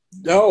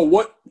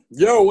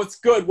What's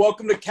good?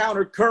 Welcome to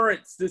Counter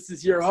Currents. This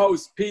is your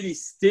host, Petey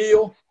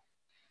Steele.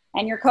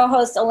 And your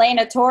co-host,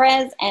 Elena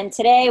Torres. And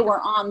today we're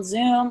on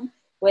Zoom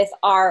with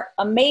our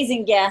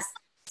amazing guest,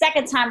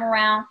 second time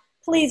around.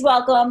 Please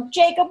welcome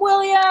Jacob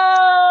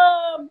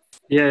Williams.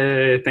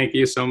 Yay, thank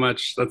you so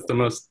much. That's the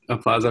most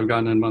applause I've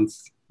gotten in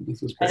months.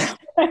 This is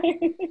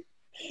great.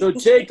 So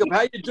Jacob,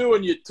 how you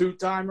doing, you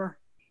two-timer?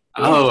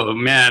 Oh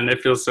man,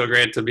 it feels so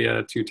great to be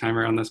a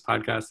two-timer on this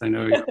podcast. I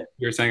know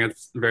you're saying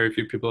it's very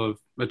few people have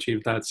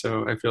achieved that,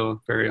 so I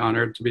feel very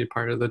honored to be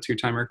part of the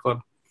two-timer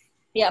club.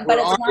 Yeah, but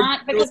it's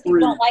not because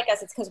people don't like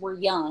us, it's because we're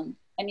young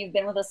and you've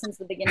been with us since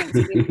the beginning,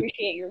 so we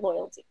appreciate your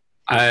loyalty.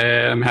 I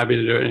am happy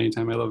to do it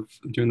anytime. I love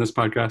doing this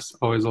podcast.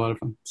 Always a lot of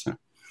fun. So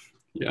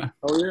yeah.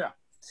 Oh yeah.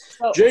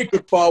 So,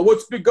 Jacob,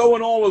 what's been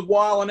going on with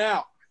Wildin'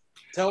 Out?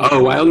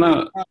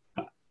 Wildin' Out.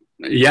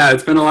 Yeah,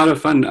 it's been a lot of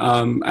fun.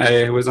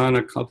 I was on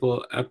a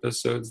couple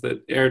episodes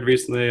that aired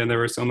recently, and they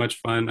were so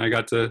much fun. I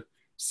got to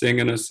sing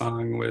in a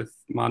song with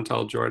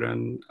Montel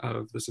Jordan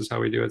of This Is How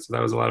We Do It, so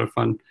that was a lot of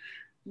fun.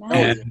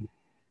 Nice. And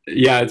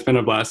yeah, it's been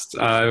a blast.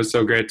 It was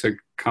so great to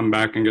come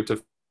back and get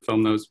to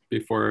film those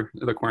before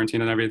the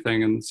quarantine and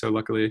everything, and so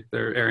luckily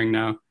they're airing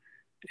now.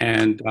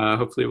 And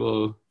hopefully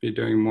we'll be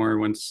doing more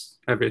once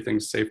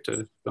everything's safe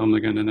to film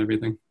again and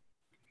everything.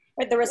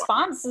 But the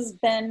response has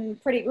been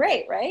pretty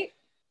great, right?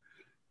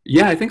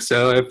 Yeah, I think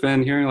so. I've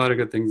been hearing a lot of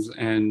good things,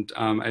 and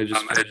I'm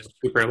just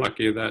super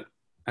lucky that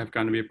I've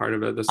gotten to be a part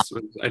of it. This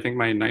was, I think,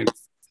 my 9th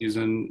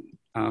season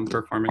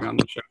performing on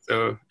the show,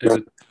 so it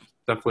was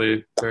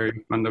definitely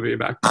very fun to be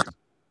back.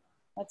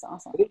 That's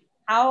awesome.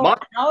 How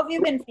have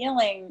you been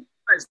feeling?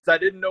 I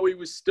didn't know he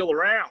was still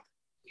around.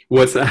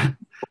 What's that?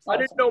 I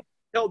didn't know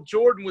Montel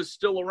Jordan was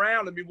still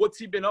around. I mean, what's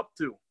he been up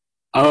to?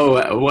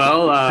 Oh,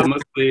 well,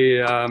 mostly,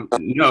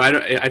 no,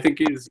 I think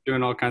he's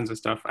doing all kinds of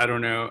stuff. I don't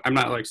know. I'm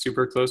not like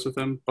super close with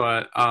him,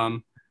 but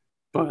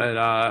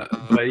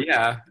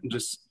yeah,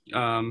 just,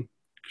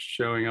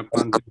 showing up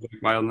on things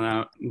like Wildin'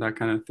 Out and that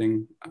kind of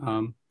thing.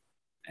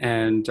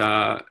 And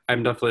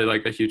I'm definitely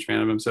like a huge fan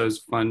of him. So it's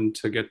fun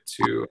to get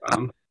to,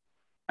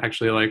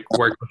 actually like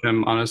work with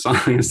him on a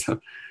song and stuff,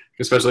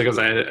 especially because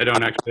I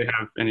don't actually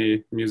have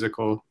any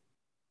musical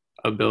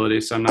ability,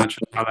 so I'm not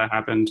sure how that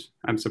happened.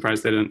 I'm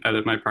surprised they didn't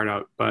edit my part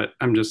out, but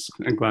I'm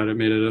glad it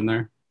made it in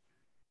there.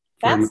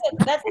 That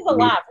says a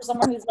lot for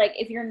someone who's like,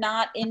 if you're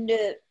not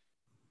into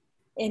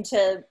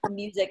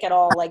music at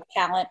all, like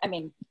talent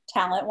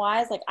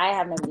wise, like I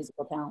have no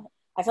musical talent.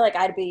 I feel like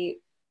I'd be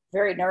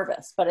very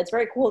nervous, but it's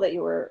very cool that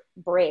you were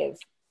brave.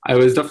 I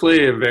was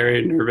definitely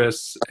very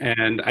nervous,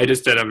 and I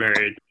just did a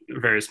very,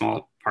 very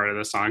small part of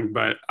the song,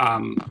 but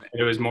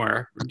it was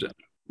more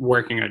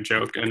working a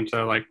joke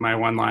into like my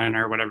one line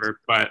or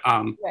whatever, but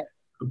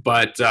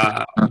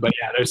yeah,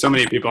 there's so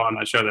many people on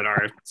that show that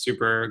are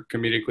super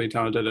comedically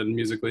talented and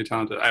musically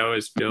talented. I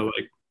always feel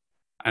like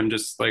I'm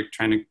just like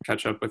trying to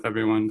catch up with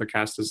everyone. The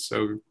cast is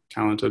so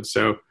talented,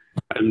 so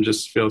I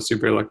just feel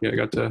super lucky I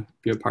got to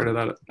be a part of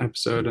that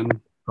episode and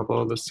a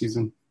couple of this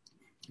season.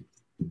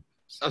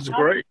 That's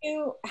great.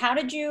 How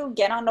did you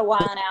get onto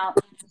Wildin' Out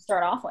to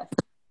start off with?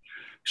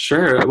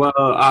 Sure. Well,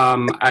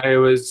 I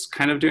was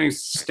kind of doing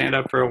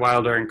stand-up for a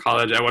while during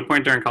college. At one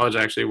point during college,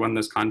 I actually won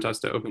this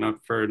contest to open up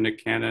for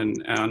Nick Cannon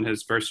on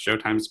his first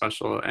Showtime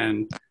special.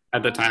 And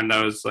at the time,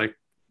 that was like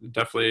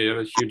definitely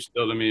a huge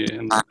deal to me,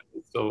 and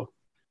still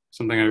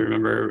something I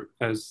remember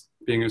as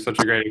being such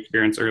a great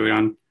experience early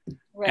on.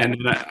 Right. And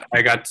then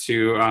I got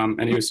to,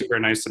 and he was super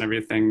nice and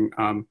everything.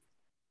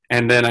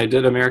 And then I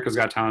did America's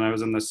Got Talent. I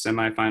was in the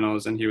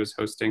semifinals, and he was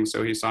hosting,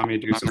 so he saw me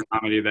do some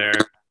comedy there.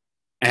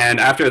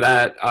 And after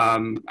that,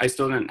 I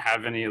still didn't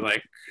have any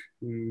like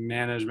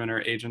management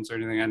or agents or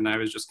anything, and I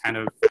was just kind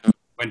of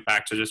went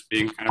back to just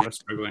being kind of a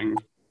struggling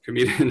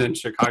comedian in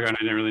Chicago, and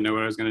I didn't really know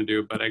what I was going to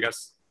do. But I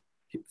guess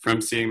from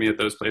seeing me at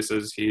those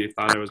places, he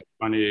thought I was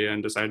funny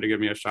and decided to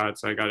give me a shot.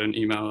 So I got an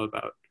email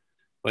about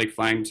like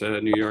flying to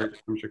New York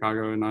from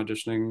Chicago and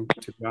auditioning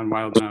to be on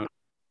Wildin' Out,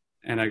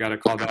 and I got a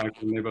call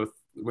back, and they both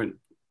went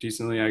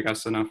decently, I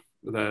guess, enough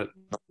that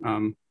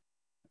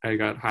I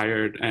got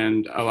hired,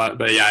 and a lot,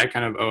 but yeah, I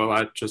kind of owe a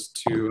lot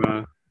just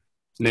to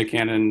Nick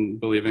Cannon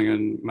believing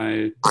in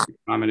my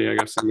comedy, I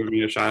guess, and giving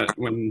me a shot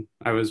when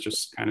I was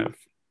just kind of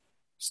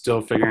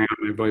still figuring out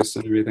my voice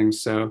and everything.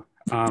 So,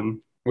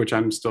 which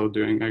I'm still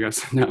doing, I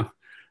guess. No,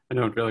 I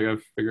don't feel like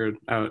I've figured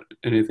out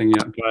anything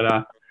yet,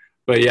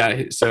 but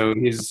yeah, so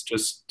he's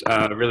just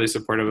really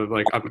supportive of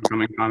like up and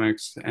coming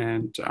comics,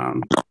 and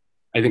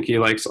I think he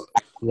likes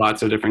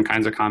lots of different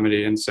kinds of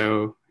comedy, and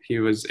so he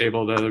was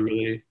able to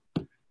really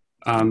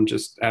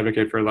just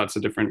advocate for lots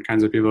of different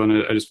kinds of people,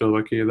 and I just feel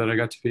lucky that I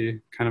got to be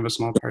kind of a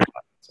small part of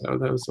that. So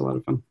that was a lot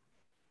of fun.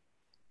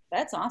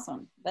 That's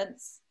awesome.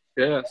 That's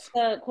Yes.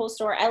 a cool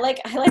story. I like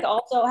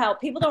also how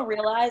people don't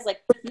realize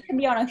like you can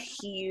be on a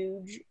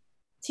huge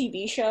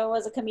TV show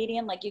as a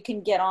comedian. Like you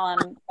can get on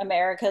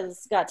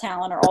America's Got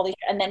Talent or all these,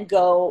 and then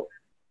go,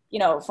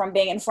 from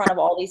being in front of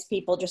all these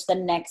people just the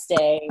next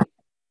day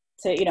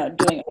to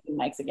doing open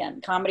mics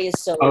again. Comedy is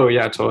so. Oh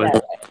yeah, totally.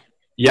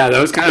 Yeah,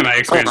 that was kind of my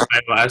experience.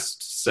 My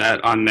last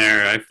set on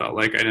there, I felt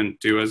like I didn't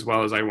do as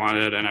well as I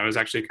wanted, and I was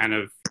actually kind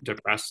of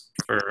depressed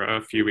for a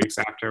few weeks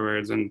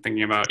afterwards and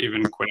thinking about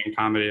even quitting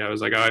comedy. I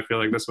was like, oh, I feel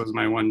like this was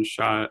my one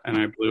shot and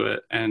I blew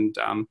it. And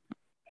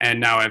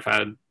now I've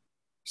had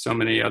so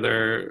many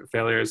other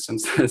failures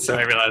since then. So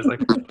I realized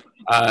like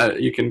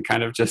you can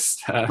kind of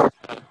just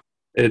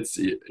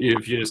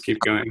if you just keep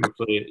going,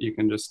 hopefully you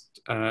can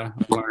just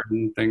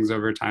learn things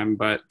over time.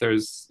 But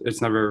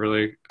it's never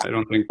really, I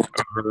don't think,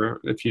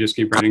 over. If you just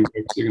keep writing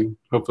books, you can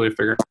hopefully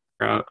figure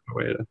out a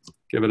way to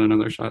give it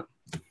another shot.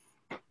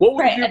 What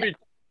would you be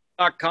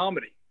not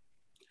comedy?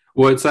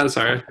 What's that?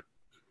 Sorry.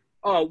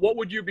 What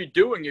would you be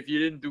doing if you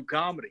didn't do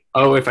comedy?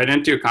 Oh, if I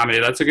didn't do comedy,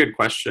 that's a good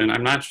question.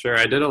 I'm not sure.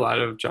 I did a lot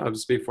of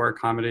jobs before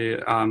comedy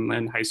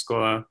in high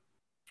school.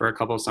 For a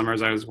couple of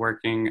summers, I was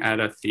working at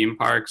a theme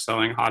park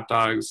selling hot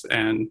dogs,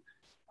 and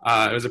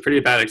it was a pretty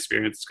bad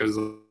experience because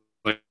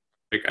like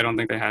I don't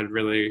think they had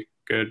really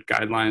good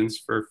guidelines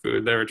for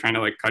food. They were trying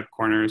to like cut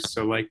corners.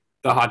 So like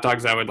the hot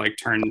dogs that would like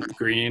turn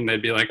green,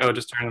 they'd be like, oh,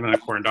 just turn them into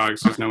corn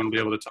dogs because no one would be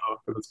able to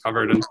tell because it's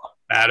covered in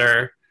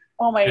batter.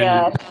 Oh my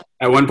God.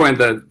 At one point,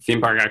 the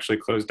theme park actually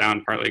closed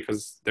down partly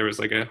because there was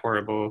like a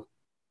horrible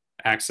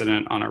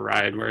accident on a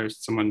ride where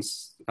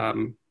someone's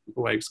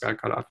legs got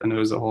cut off, and it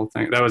was a whole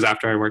thing. That was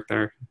after I worked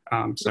there.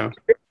 So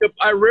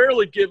I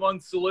rarely give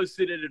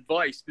unsolicited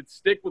advice, but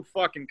stick with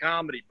fucking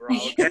comedy, bro.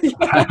 Okay?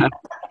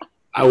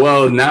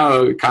 Well,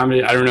 now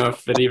comedy, I don't know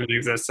if it even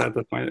exists at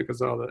the point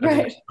because all the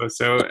Right.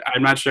 So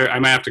I'm not sure. I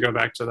might have to go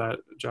back to that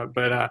job,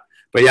 but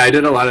yeah, I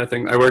did a lot of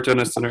things. I worked in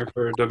a center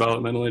for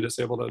developmentally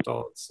disabled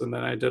adults, and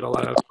then I did a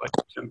lot of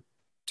like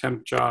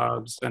temp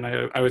jobs, and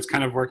I was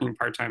kind of working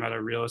part-time at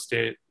a real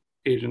estate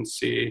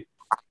agency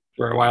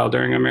for a while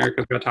during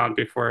America's Got Talent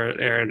before it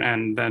aired,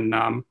 and then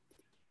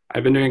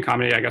I've been doing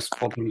comedy, I guess,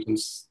 full-time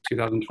since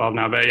 2012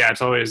 now. But yeah,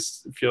 it's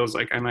always feels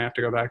like I might have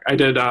to go back. I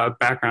did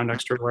background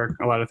extra work,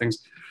 a lot of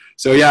things.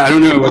 So yeah, I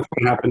don't know what's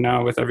going to happen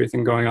now with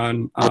everything going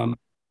on.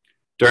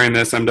 During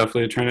this, I'm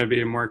definitely trying to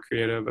be more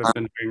creative. I've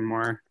been doing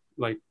more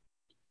like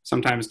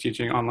sometimes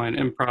teaching online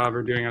improv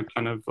or doing a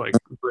ton of like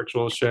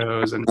virtual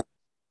shows and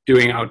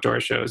doing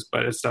outdoor shows,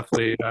 but it's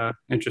definitely an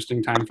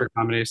interesting time for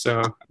comedy. So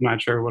I'm not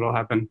sure what'll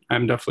happen.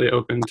 I'm definitely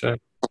open to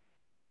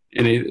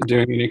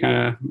doing any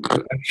kind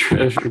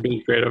of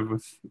being creative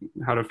with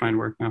how to find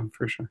work now,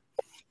 for sure.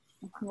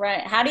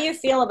 Right. How do you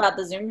feel about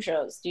the Zoom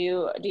shows? Do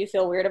you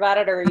feel weird about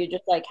it, or are you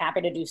just like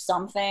happy to do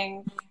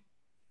something?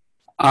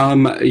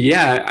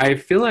 Yeah, I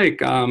feel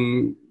like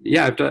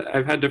yeah,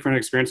 I've had different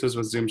experiences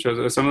with Zoom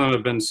shows. Some of them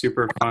have been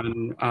super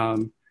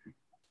fun.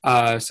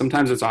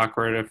 Sometimes it's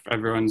awkward if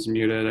everyone's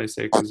muted. I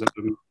say because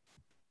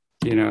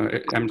you know,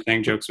 I'm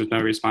saying jokes with no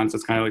response.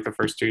 It's kind of like the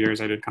first 2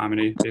 years I did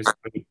comedy,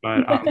 basically.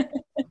 But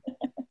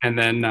and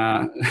then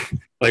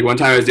like one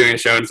time I was doing a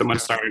show and someone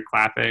started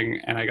clapping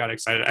and I got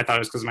excited. I thought it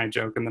was because of my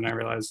joke, and then I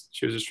realized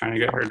she was just trying to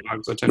get her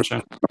dog's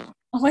attention.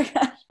 Oh my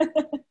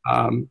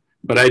God.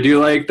 But I do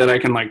like that I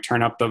can like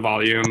turn up the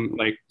volume.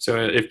 Like, so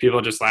if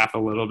people just laugh a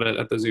little bit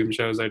at the Zoom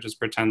shows, I just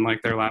pretend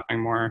like they're laughing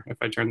more if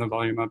I turn the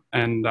volume up.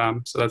 And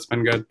so that's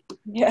been good.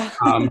 Yeah.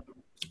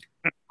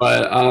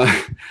 But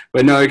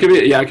no, it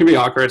can be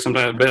awkward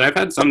sometimes, but I've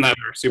had some that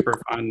are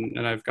super fun,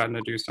 and I've gotten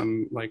to do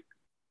some like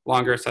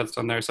longer sets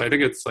on there. So I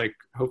think it's like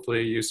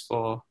hopefully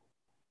useful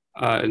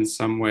in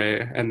some way.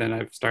 And then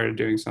I've started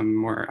doing some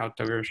more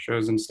outdoor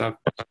shows and stuff.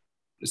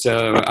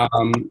 So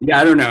yeah,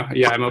 I don't know.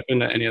 Yeah, I'm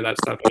open to any of that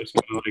stuff. I just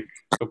want to like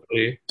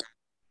hopefully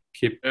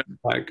keep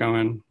that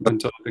going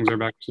until things are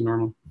back to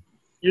normal.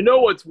 You know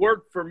what's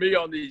worked for me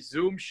on these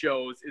Zoom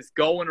shows is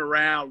going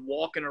around,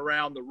 walking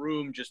around the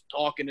room, just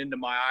talking into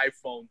my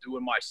iPhone,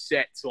 doing my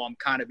set. So I'm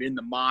kind of in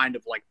the mind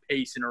of like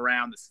pacing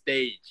around the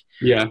stage.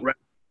 Yeah.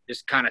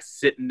 Just kind of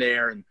sitting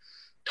there and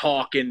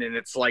talking, and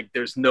it's like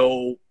there's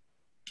no,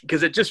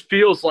 because it just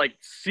feels like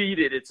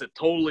seated. It's a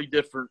totally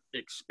different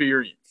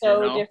experience.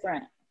 So you know?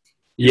 different.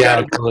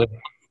 Yeah. You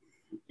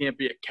can't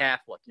be a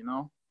Catholic, you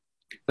know?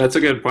 That's a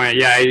good point.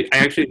 Yeah, I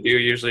actually do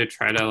usually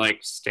try to like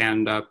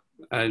stand up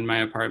in my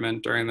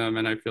apartment during them,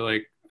 and I feel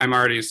like I'm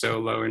already so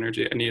low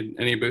energy. I need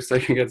any boost I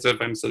can get. So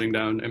if I'm sitting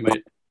down, it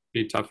might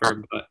be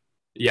tougher. But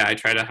yeah, I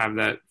try to have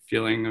that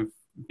feeling of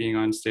being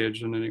on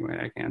stage in any way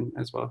I can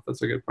as well.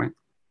 That's a good point.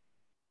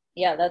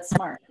 Yeah, that's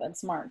smart.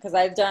 That's smart, because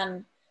I've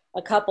done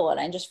a couple and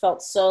I just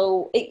felt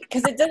so,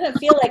 because it doesn't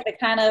feel like the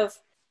kind of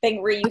thing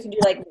where you can do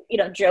like, you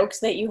know, jokes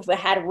that you've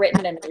had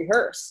written and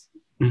rehearsed.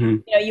 Mm-hmm.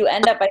 You know, you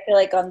end up, I feel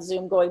like, on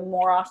Zoom going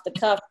more off the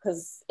cuff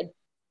because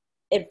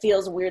it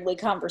feels weirdly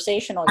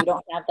conversational. You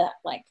don't have that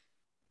like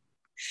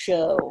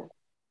show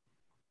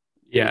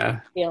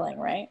feeling,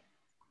 right?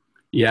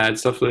 Yeah,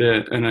 it's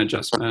definitely an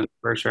adjustment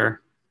for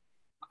sure.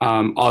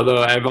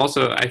 Although I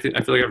feel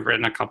like I've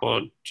written a couple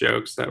of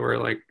jokes that were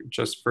like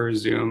just for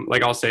Zoom.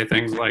 Like I'll say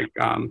things like,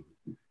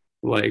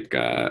 like,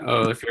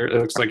 oh, if it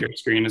looks like your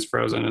screen is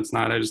frozen, it's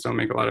not. I just don't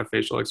make a lot of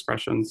facial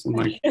expressions and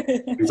like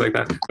things like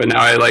that. But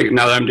now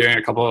that I'm doing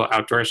a couple of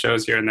outdoor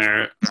shows here and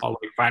there, I'll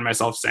like find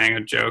myself saying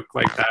a joke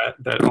like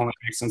that only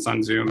makes sense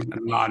on Zoom, and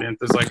the audience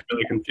is like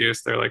really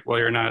confused. They're like, well,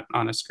 you're not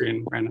on a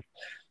screen right now.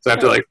 So I have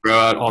to like throw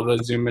out all the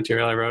Zoom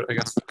material I wrote, I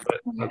guess.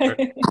 But that's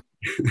right.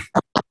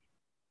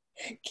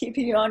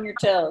 Keeping you on your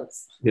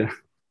toes. Yeah.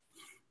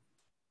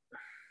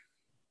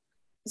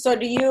 So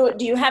do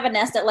you have an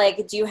estimate?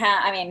 Like, do you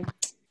have? I mean,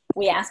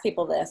 we ask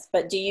people this,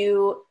 but do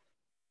you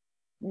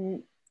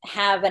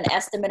have an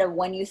estimate of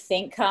when you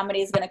think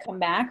comedy is going to come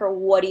back, or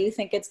what do you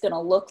think it's going to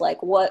look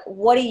like?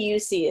 What do you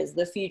see as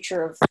the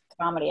future of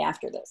comedy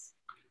after this?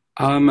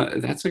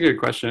 That's a good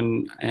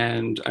question,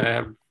 and I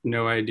have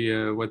no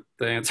idea what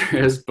the answer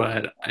is,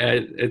 but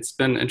it's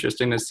been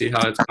interesting to see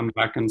how it's come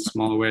back in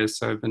small ways.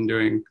 So I've been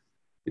doing,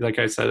 like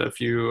I said, a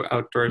few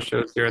outdoor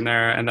shows here and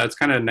there, and that's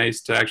kind of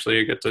nice to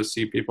actually get to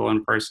see people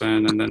in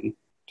person, and then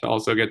to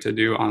also get to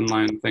do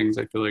online things.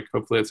 I feel like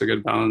hopefully it's a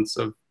good balance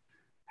of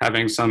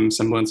having some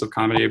semblance of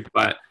comedy.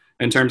 But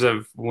in terms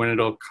of when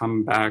it'll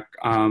come back,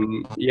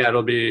 yeah,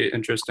 it'll be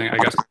interesting. I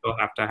guess we'll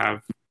have to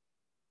have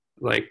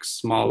like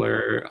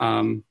smaller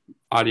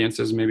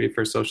audiences maybe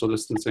for social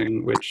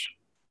distancing, which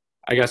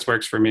I guess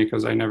works for me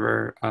because I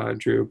never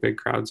drew big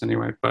crowds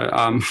anyway. But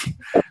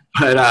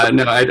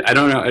no, I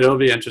don't know. It'll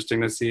be interesting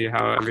to see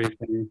how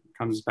everything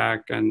comes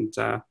back. And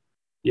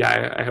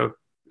yeah, I hope,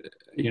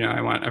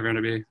 I want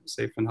everyone to be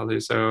safe and healthy.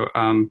 So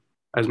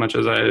as much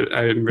as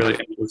I'm really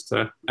anxious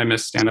I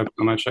miss stand-up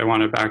so much, I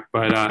want it back.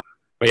 But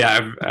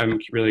yeah, I'm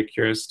really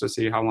curious to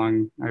see how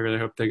long. I really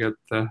hope they get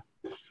the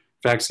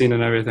vaccine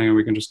and everything, and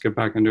we can just get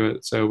back into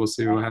it. So we'll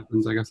see what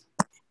happens, I guess.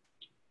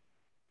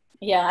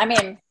 Yeah, I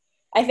mean,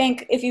 I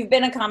think if you've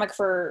been a comic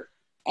for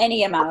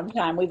any amount of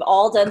time, we've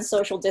all done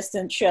social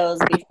distance shows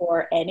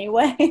before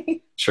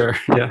anyway. Sure,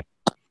 yeah.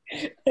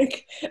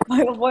 Like,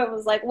 my boy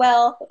was like,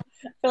 well,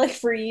 I feel like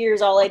for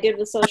years all I did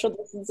was social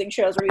distancing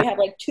shows where you have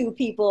like two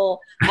people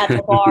at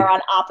the bar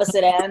on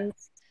opposite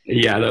ends.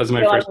 Yeah, that was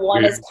my first.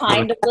 One is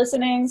kind of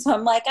listening, so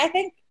I'm like, I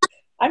think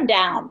I'm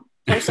down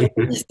for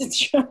social distance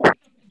show.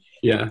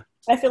 Yeah.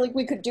 I feel like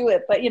we could do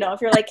it, but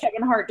if you're like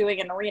Kevin Hart doing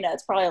an arena,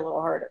 it's probably a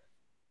little harder.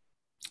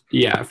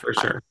 Yeah, for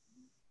sure.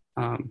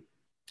 I'm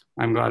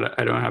glad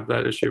I don't have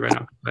that issue right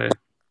now.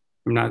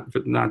 I'm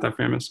not that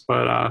famous,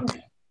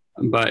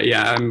 but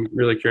yeah, I'm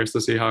really curious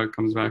to see how it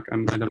comes back. I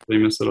definitely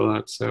miss it a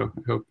lot, so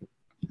I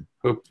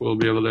hope we'll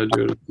be able to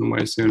do it some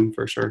way soon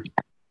for sure.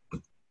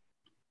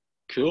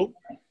 Cool.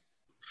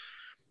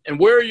 And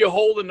where are you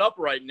holding up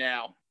right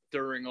now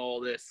during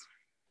all this?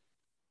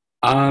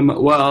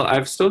 Well,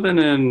 I've still been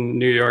in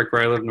New York,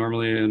 where I live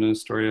normally in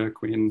Astoria,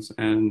 Queens,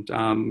 and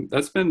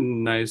that's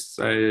been nice.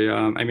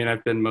 I mean,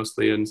 I've been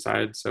mostly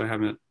inside, so I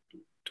haven't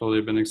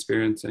totally been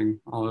experiencing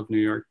all of New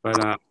York, but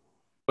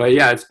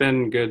yeah, it's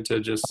been good to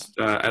just.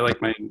 I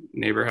like my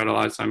neighborhood a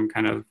lot, so I'm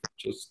kind of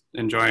just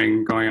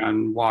enjoying going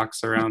on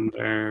walks around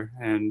there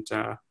and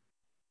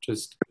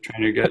just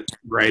trying to get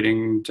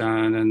writing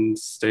done and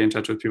stay in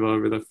touch with people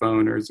over the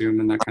phone or Zoom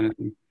and that kind of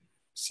thing.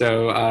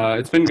 So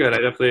it's been good. I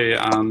definitely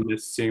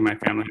miss seeing my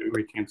family.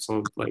 We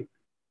canceled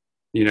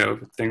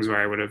things where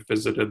I would have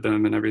visited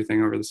them and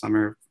everything over the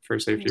summer for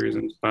safety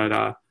reasons.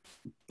 But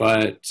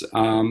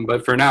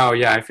for now,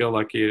 yeah, I feel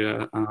lucky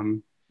to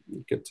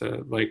get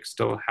to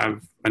still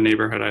have a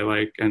neighborhood I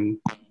like and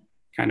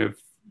kind of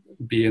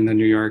be in the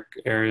New York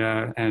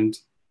area and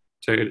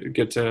to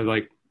get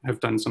to have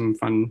done some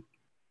fun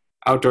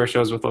outdoor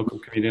shows with local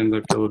comedians.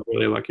 I feel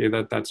really lucky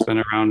that that's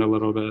been around a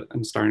little bit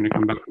and starting to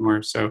come back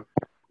more. So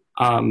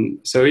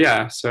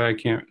yeah, so I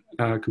can't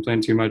complain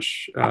too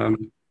much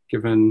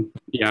given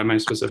my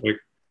specific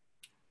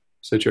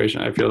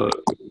situation. I feel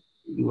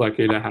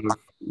lucky to have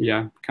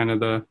kind of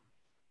the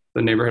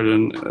neighborhood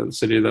and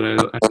city that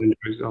I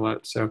enjoy a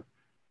lot. So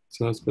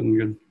that's been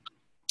good.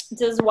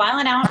 Does Wild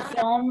 'N Out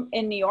film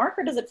in New York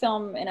or does it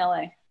film in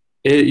LA?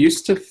 It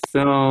used to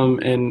film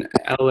in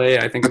LA,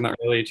 I think in the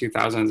early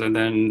 2000s, and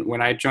then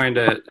when I joined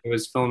it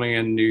was filming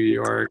in New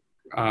York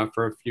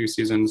for a few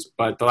seasons,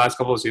 but the last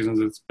couple of seasons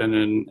it's been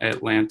in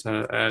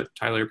Atlanta at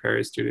Tyler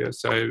Perry Studios.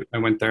 So I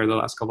went there the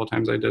last couple of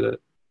times I did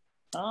it.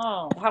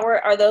 Oh, how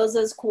are those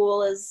as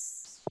cool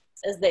as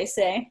they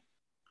say?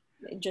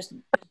 Just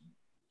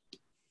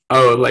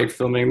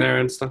filming there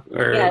and stuff?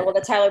 Or... Yeah, well,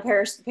 the Tyler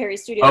Perry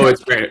Studio. Oh,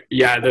 it's great.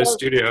 Yeah, the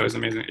studio is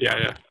amazing.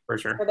 Yeah, for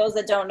sure. For those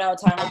that don't know,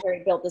 Tyler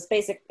Perry built this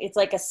it's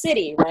like a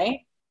city, right?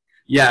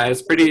 Yeah,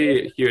 it's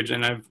pretty huge,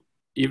 and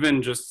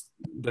even just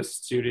the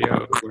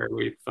studio where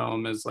we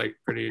film is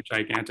pretty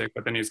gigantic,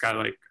 but then he's got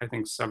I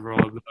think several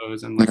of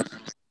those and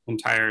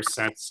entire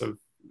sets of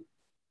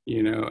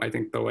I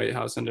think the White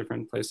House and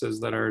different places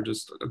that are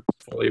just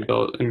fully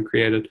built and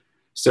created.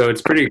 So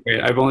it's pretty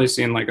great. I've only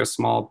seen a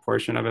small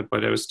portion of it,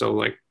 but it was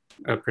still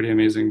a pretty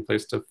amazing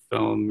place to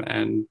film,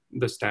 and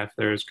the staff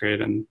there is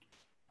great. And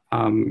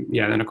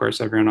then of course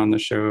everyone on the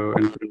show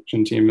and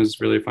production team is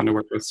really fun to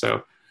work with.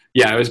 So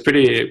yeah, it was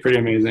pretty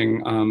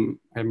amazing.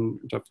 I'm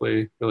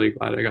definitely really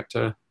glad I got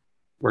to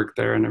work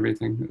there and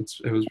everything.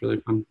 It was really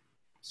fun.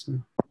 So.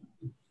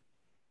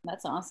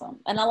 That's awesome.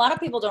 And a lot of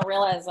people don't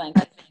realize like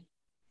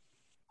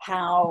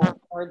how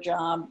our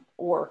job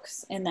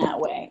works in that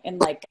way. In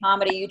like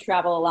comedy, you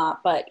travel a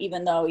lot, but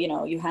even though, you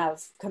know, you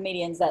have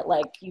comedians that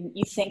like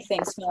you think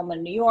things film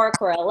in New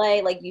York or LA,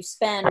 like you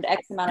spend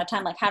X amount of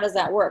time. Like, how does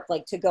that work?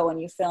 Like to go and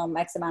you film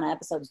X amount of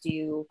episodes,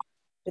 do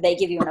they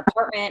give you an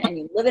apartment and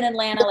you live in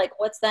Atlanta? Like,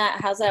 what's that?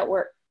 How's that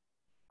work?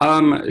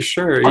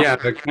 Sure. Yeah,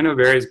 it kind of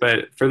varies,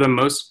 but for the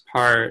most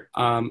part,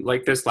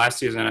 like this last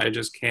season, I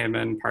just came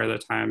in part of the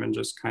time and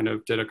just kind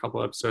of did a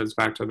couple episodes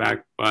back to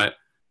back. But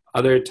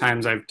other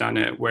times I've done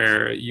it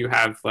where you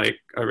have like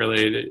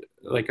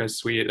a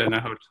suite in a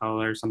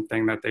hotel or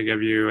something that they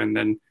give you, and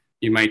then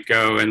you might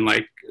go and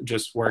like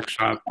just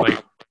workshop,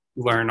 like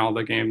learn all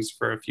the games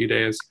for a few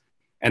days,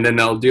 and then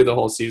they'll do the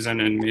whole season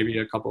in maybe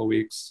a couple of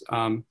weeks.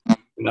 And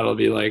that'll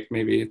be like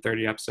maybe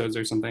 30 episodes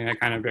or something. It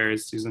kind of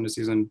varies season to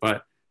season,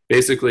 but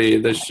basically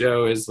the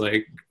show is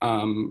like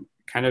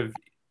kind of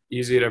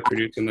easy to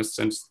produce in the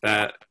sense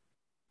that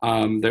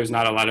there's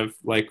not a lot of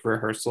like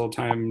rehearsal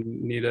time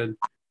needed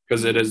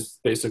because it is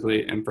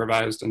basically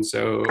improvised. And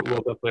so we'll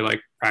definitely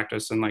like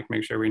practice and like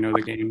make sure we know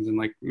the games and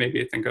like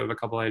maybe think of a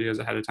couple ideas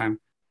ahead of time.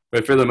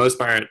 But for the most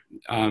part,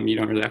 you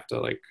don't really have to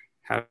like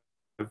have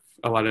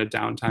a lot of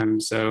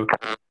downtime. So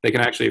they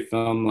can actually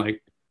film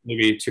like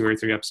maybe 2 or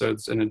 3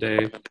 episodes in a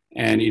day,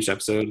 and each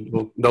episode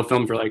they'll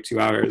film for like 2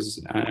 hours,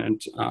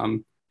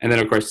 and then,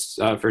 of course,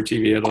 for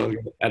TV, it'll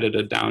get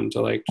edited down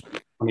to like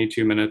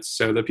 22 minutes.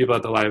 So the people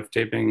at the live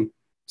taping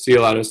see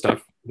a lot of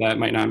stuff that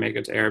might not make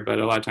it to air, but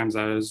a lot of times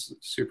that is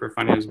super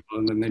funny as well.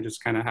 And then they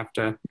just kind of have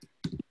to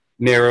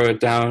narrow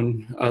it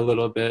down a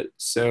little bit.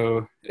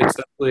 So it's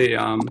definitely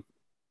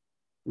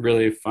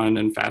really fun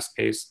and fast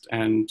paced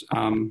and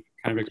kind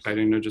of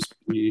exciting to just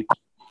be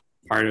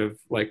part of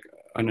like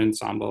an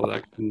ensemble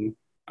that can,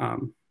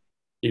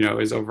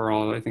 is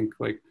overall, I think,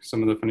 like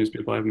some of the funniest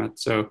people I've met.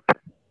 So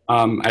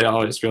I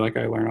always feel like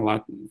I learn a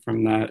lot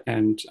from that,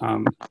 and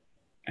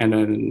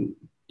then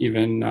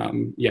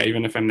even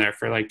even if I'm there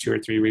for like 2 or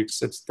 3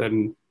 weeks, it's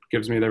then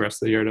gives me the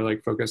rest of the year to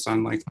like focus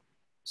on like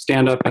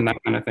stand up and that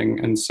kind of thing.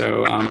 And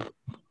so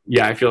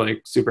I feel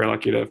like super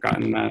lucky to have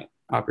gotten that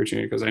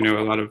opportunity, because I know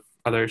a lot of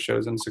other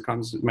shows and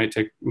sitcoms might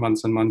take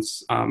months and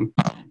months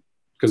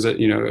because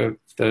the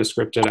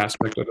scripted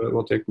aspect of it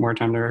will take more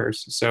time to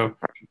rehearse. So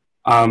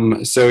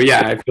I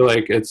feel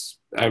like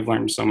I've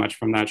learned so much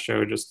from that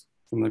show, just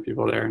from the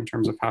people there, in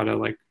terms of how to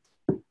like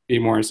be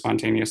more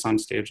spontaneous on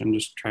stage and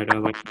just try to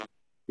like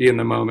be in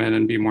the moment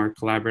and be more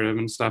collaborative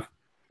and stuff.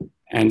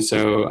 And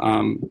so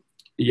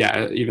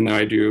even though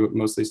I do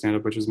mostly stand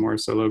up, which is more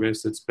solo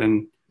based, it's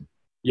been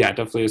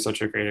definitely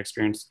such a great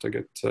experience to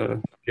get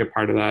to be a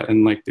part of that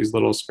and like these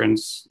little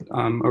sprints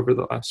over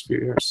the last few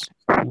years.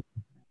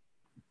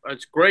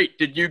 That's great.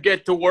 Did you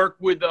get to work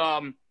with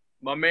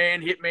my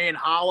man Hitman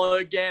Holla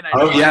again?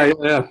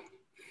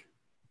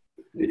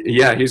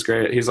 Yeah, he's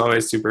great. He's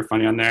always super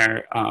funny on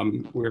there.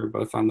 We were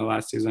both on the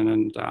last season,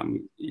 and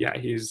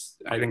he's,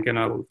 I think, in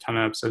a ton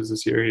of episodes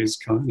this year. He's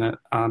killing it,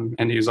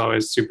 and he's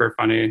always super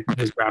funny.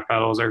 His rap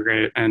battles are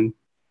great, and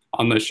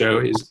on the show,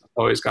 he's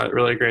always got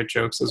really great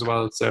jokes as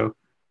well. So,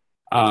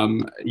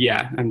 I'm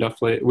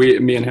definitely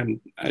me and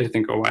him. I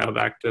think a while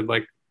back did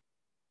like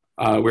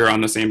we were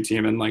on the same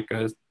team in like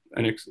a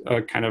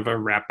kind of a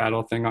rap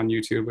battle thing on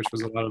YouTube, which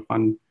was a lot of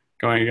fun,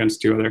 going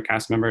against 2 other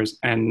cast members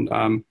and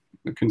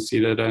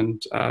Conceited and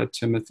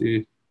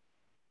Timothy.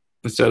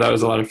 So that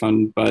was a lot of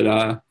fun.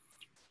 But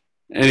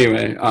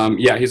anyway,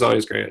 he's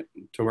always great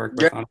to work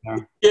with on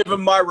there. Give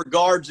him my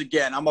regards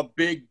again. I'm a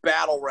big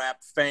battle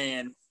rap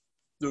fan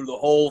through the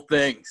whole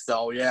thing.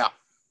 So yeah.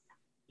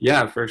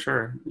 Yeah, for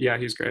sure. Yeah,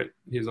 he's great.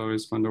 He's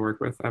always fun to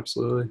work with.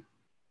 Absolutely.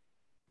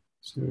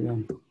 So yeah.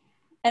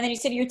 And then you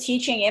said you're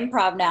teaching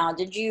improv now.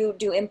 Did you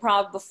do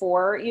improv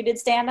before you did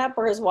stand-up,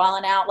 or is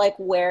Wildin' Out like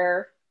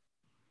where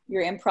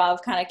your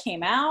improv kind of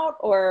came out,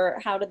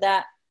 or how did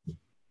that?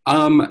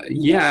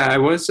 I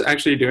was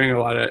actually doing a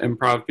lot of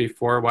improv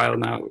before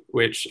Wildin' Out,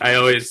 which I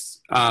always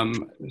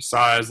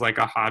saw as like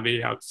a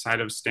hobby outside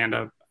of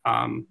stand-up,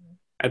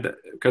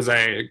 because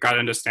I got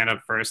into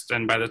stand-up first,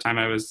 and by the time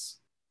I was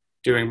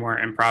doing more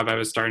improv, I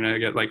was starting to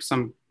get like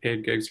some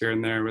paid gigs here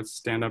and there with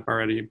stand-up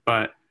already,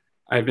 but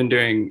I've been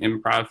doing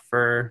improv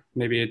for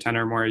maybe 10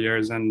 or more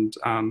years, and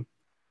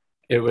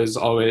it was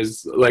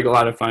always like a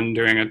lot of fun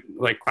doing it,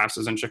 like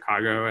classes in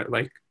Chicago at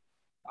like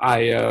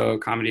IO,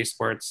 Comedy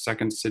Sports,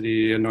 Second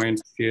City,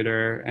 Annoyance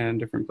Theater, and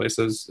different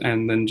places,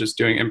 and then just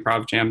doing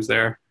improv jams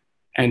there.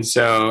 And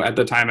so at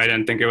the time, I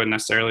didn't think it would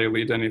necessarily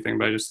lead to anything,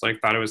 but I just like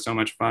thought it was so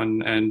much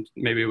fun and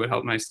maybe it would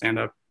help my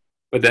stand-up.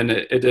 But then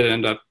it did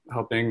end up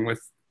helping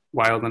with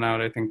Wildin'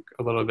 Out, I think,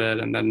 a little bit.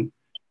 And then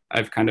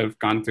I've kind of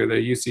gone through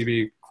the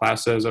UCB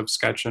classes of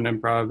sketch and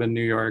improv in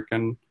New York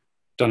and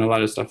done a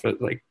lot of stuff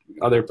at like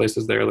other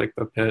places there, like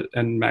the Pit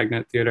and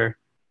Magnet Theater,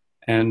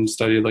 and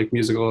studied like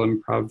musical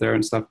improv there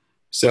and stuff.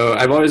 So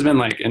I've always been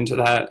like into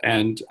that,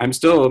 and I'm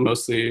still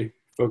mostly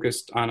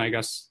focused on, I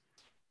guess,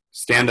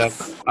 stand-up.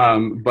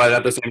 But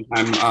at the same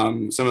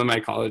time, some of my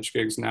college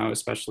gigs now,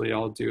 especially,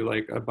 I'll do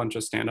like a bunch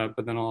of stand-up,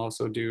 but then I'll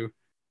also do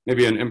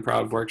maybe an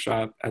improv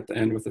workshop at the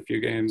end with a few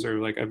games,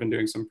 or like I've been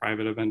doing some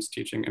private events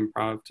teaching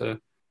improv to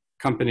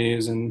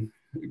companies and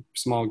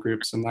small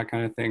groups and that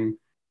kind of thing.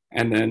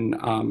 And then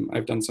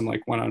I've done some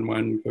like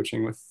one-on-one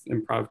coaching with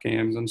improv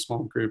games and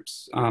small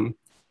groups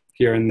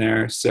here and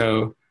there.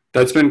 So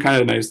that's been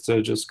kind of nice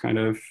to just kind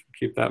of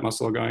keep that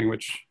muscle going,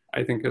 which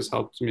I think has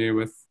helped me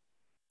with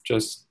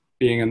just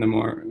being in the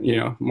more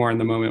in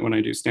the moment when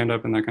I do stand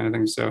up and that kind of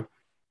thing. So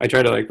I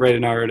try to like write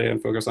an hour a day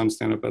and focus on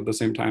stand up at the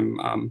same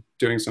time.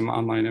 Doing some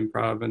online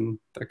improv and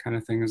that kind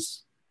of thing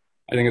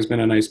I think has been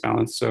a nice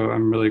balance. So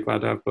I'm really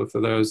glad to have both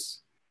of those.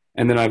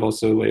 And then I've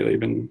also lately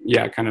been,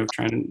 kind of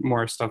trying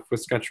more stuff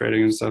with sketch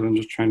writing and stuff, and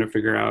just trying to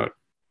figure out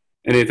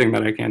anything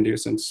that I can do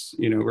since,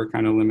 we're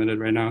kind of limited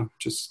right now.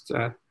 Just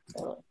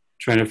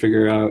trying to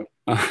figure out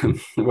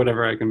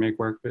whatever I can make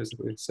work,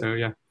 basically. So,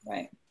 yeah.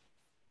 Right.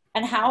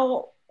 And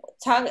tell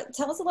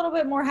us a little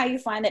bit more how you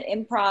find that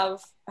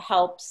improv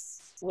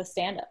helps with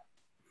stand-up.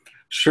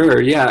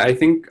 Sure. Yeah. I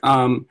think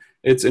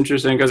it's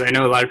interesting because I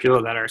know a lot of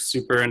people that are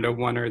super into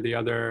one or the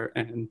other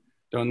and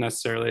don't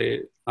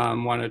necessarily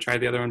want to try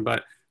the other one,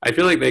 but I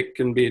feel like they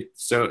can be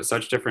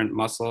such different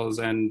muscles.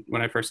 And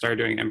when I first started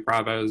doing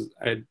improv,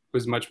 I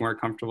was much more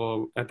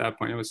comfortable at that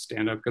point with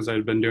stand-up because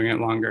I'd been doing it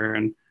longer,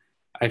 and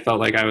I felt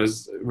like I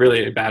was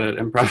really bad at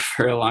improv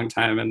for a long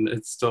time, and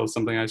it's still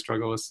something I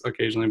struggle with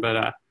occasionally.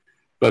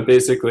 But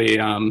basically,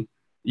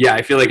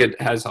 I feel like it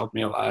has helped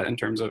me a lot in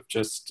terms of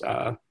just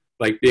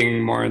like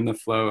being more in the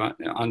flow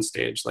on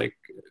stage, like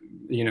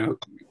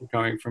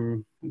going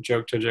from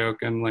joke to joke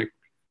and like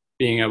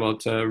being able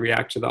to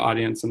react to the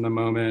audience in the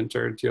moment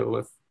or deal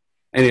with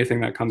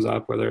anything that comes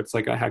up, whether it's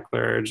like a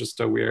heckler or just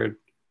a weird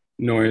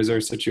noise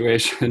or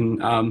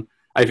situation.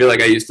 I feel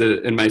like I used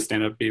to, in my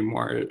stand-up, be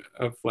more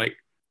of like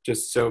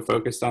just so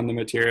focused on the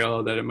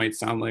material that it might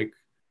sound like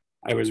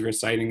I was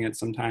reciting it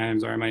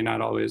sometimes, or I might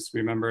not always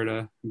remember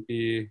to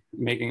be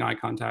making eye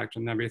contact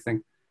and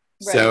everything.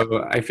 Right.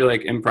 So I feel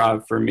like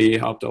improv for me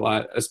helped a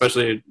lot,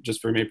 especially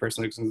just for me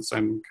personally, since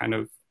I'm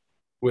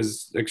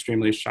was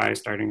extremely shy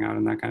starting out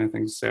and that kind of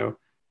thing. So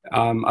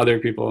other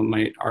people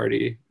might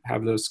already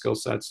have those skill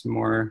sets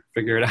more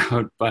figured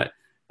out, but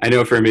I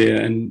know for me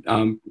and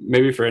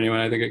maybe for anyone,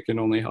 I think it can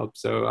only help.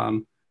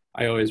 So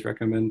I always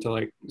recommend to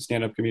like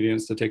stand-up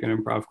comedians to take an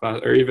improv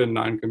class, or even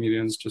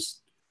non-comedians,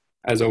 just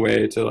as a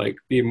way to like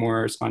be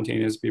more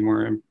spontaneous, be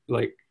more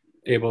like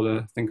able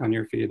to think on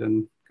your feet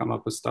and come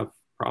up with stuff,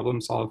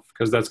 problem solve,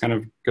 because that's kind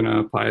of going to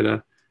apply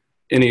to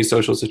any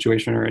social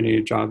situation or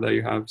any job that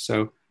you have.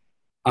 So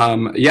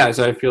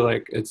so I feel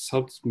like it's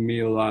helped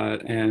me a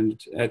lot, and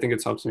I think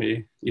it's helped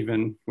me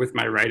even with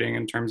my writing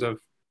in terms of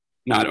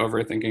not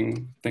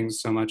overthinking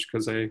things so much,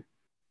 because I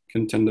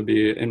can tend to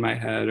be in my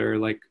head or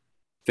like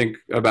think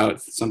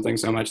about something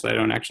so much that I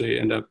don't actually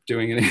end up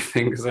doing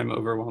anything because I'm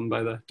overwhelmed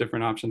by the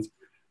different options.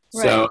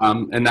 Right. So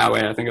in that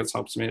way, I think it's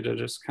helped me to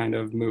just kind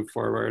of move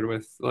forward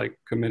with like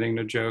committing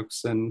to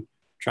jokes and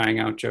trying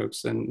out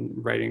jokes and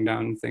writing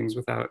down things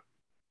without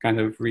kind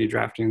of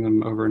redrafting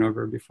them over and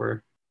over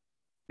before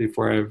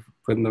I've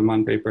put them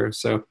on paper.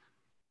 So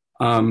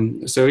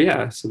that's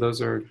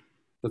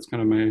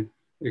kind of my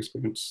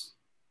experience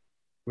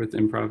with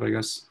improv, I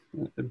guess.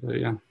 But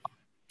yeah.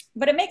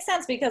 But it makes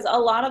sense because a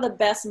lot of the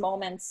best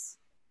moments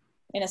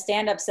in a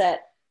stand-up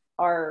set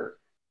are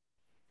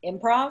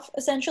improv,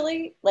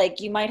 essentially.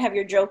 Like you might have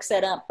your joke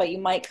set up, but you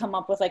might come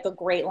up with like a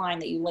great line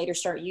that you later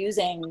start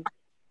using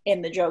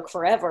in the joke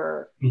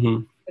forever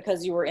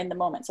because you were in the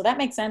moment. So that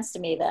makes sense to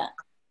me, that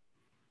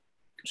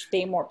just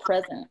being more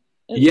present.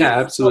 Yeah,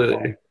 absolutely.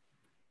 Helpful.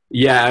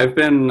 Yeah, I've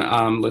been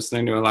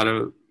listening to a lot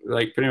of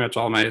like pretty much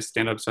all my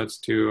stand-up sets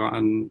too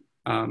on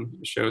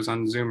shows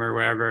on Zoom or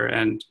wherever,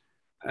 and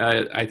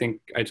I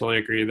think I totally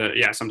agree that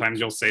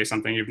sometimes you'll say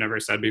something you've never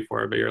said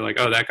before, but you're like,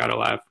 oh, that got a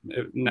laugh.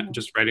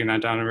 Just writing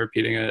that down and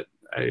repeating it,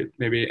 I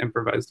maybe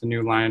improvised a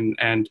new line.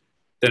 And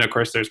then of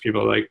course there's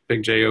people like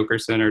Big J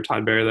Okerson or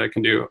Todd Baer that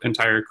can do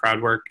entire crowd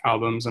work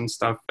albums and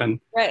stuff, and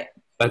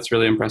that's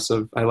really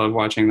impressive. I love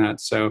watching that.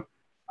 So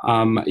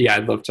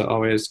I'd love to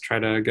always try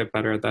to get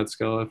better at that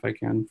skill if I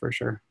can, for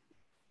sure.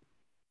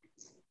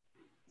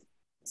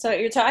 So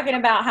you're talking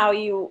about how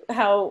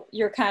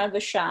you're kind of a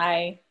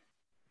shy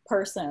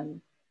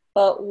person,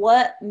 but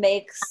what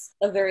makes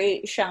a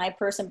very shy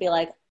person be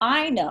like,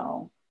 I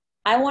know,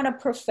 I want to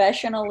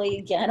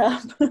professionally get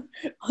up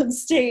on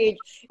stage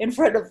in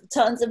front of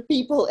tons of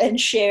people and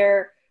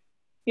share,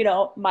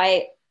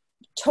 my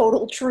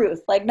total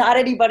truth, like not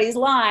anybody's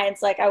lines,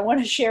 like I want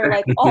to share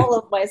like all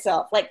of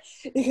myself. Like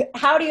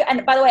how do you,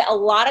 and by the way, a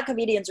lot of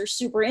comedians are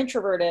super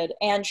introverted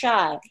and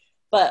shy,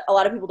 but a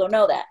lot of people don't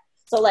know that.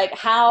 So like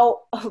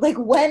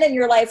when in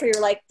your life are you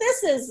like,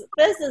 this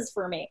is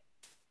for me?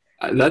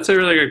 That's a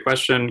really good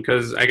question,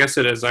 because I guess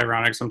it is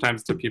ironic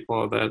sometimes to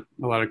people that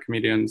a lot of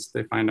comedians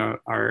they find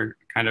out are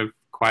kind of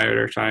quiet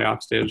or shy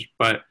off stage,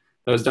 but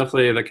that was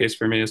definitely the case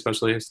for me,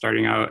 especially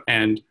starting out.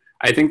 And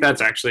I think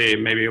that's actually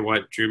maybe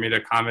what drew me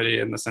to comedy,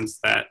 in the sense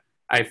that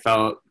I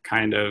felt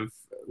kind of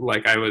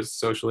like I was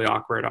socially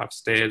awkward off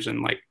stage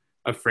and like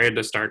afraid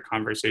to start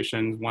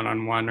conversations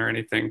one-on-one or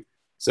anything.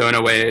 So in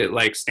a way,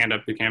 like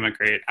stand-up became a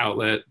great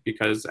outlet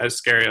because as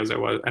scary as it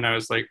was, and I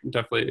was like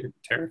definitely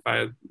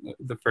terrified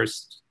the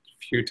first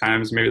few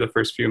times, maybe the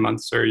first few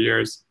months or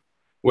years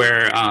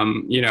where,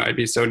 I'd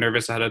be so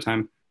nervous ahead of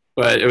time,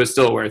 but it was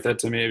still worth it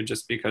to me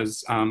just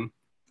because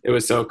it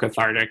was so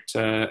cathartic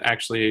to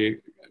actually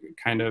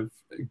kind of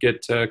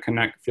get to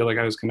feel like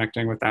I was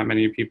connecting with that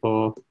many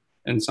people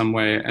in some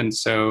way. And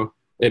so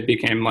it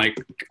became like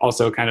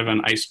also kind of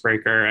an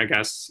icebreaker, I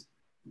guess,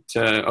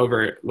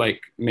 to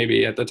like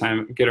maybe at the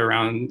time get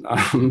around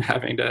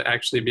having to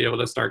actually be able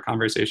to start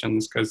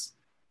conversations. Because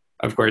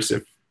of course,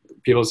 if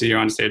people see you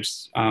on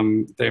stage,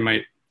 they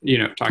might,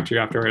 talk to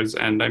you afterwards.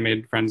 And I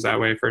made friends that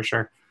way for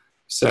sure.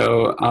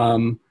 So,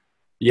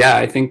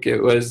 I think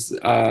it was,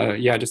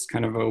 just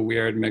kind of a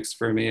weird mix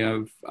for me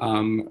of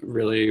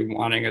really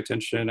wanting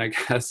attention, I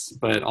guess,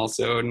 but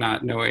also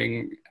not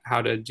knowing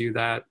how to do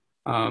that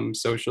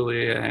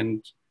socially.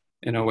 And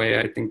in a way,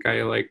 I think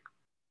I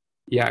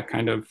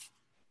kind of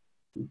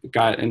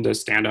got into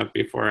stand-up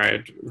before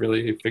I'd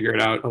really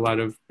figured out a lot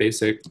of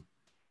basic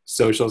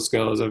social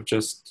skills of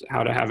just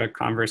how to have a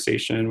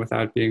conversation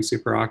without being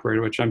super awkward,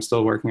 which I'm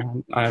still working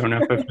on. I don't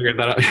know if I figured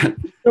that out yet.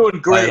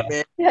 Doing great,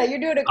 man. Yeah, you're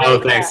doing a great Oh,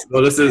 thanks. job.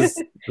 Well, this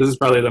is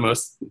probably the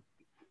most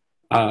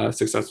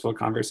successful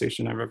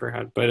conversation I've ever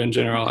had. But in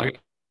general, I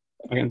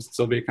can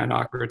still be kind of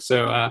awkward.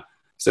 So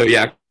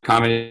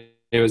comedy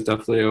was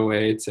definitely a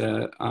way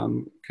to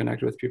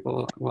connect with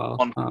people while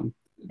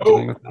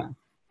dealing with that.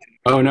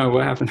 Oh no,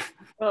 what happened?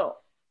 Oh,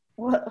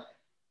 what?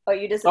 Oh,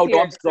 you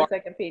disappeared for a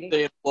second, Petey.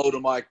 Saying hello to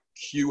my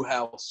Q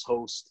House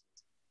host.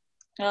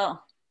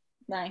 Oh,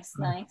 nice.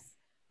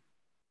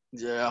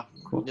 Yeah,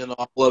 cool.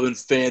 I'm living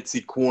fancy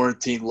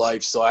quarantine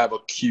life, so I have a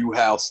Q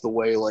House the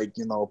way,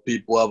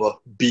 people have a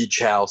beach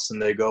house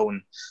and they go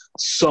in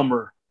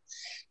summer.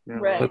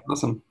 Right. That's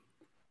awesome.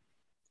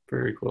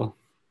 Very cool.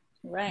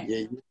 Right.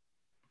 Yeah.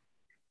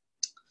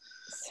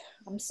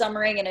 I'm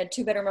summering in a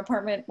 2-bedroom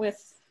apartment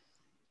with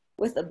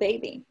a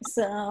baby,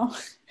 so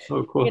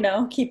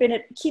cool. keeping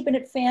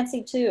it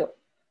fancy too.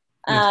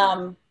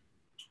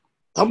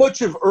 How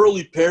much of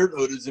early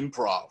parenthood is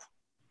improv?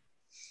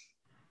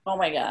 Oh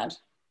my god,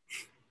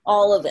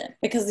 all of it.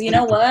 Because you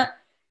know what,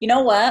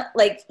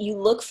 like you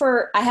look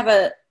for. I have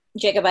a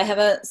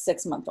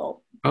 6-month-old.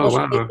 Oh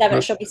wow,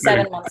 she'll be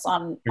 7 months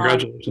on.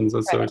 Congratulations,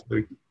 that's so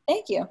exciting.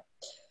 Thank you.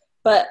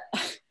 But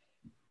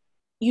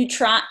you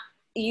try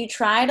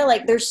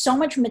to there's so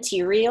much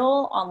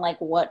material on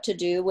what to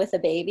do with a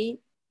baby.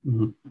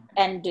 Mm-hmm.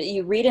 And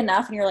you read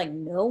enough and you're like,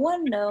 no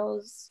one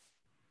knows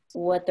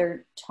what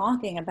they're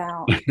talking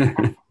about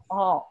at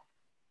all.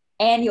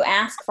 And you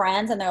ask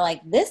friends and they're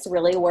like, this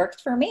really worked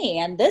for me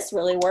and this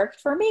really worked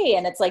for me.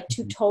 And it's like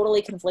two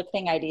totally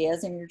conflicting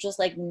ideas. And you're just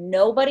like,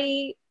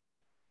 nobody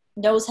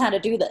knows how to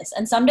do this.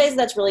 And some days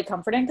that's really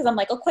comforting because I'm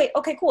like, okay,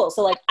 cool.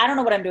 So I don't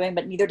know what I'm doing,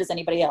 but neither does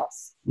anybody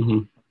else.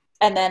 Mm-hmm.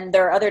 And then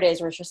there are other days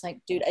where it's just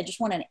like, dude, I just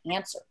want an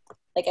answer.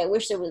 I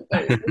wish there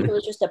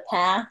was just a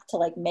path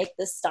to make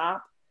this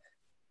stop.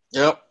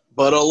 Yep.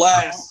 But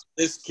alas,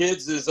 this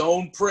kid's his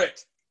own prick.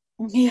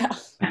 Yeah.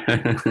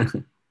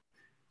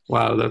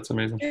 Wow, that's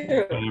amazing.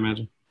 True. I can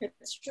imagine.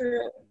 It's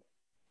true.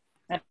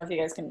 I don't know if you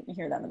guys can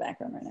hear that in the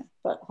background right now,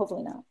 but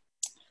hopefully not.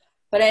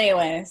 But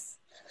anyways,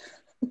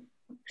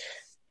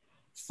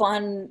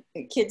 fun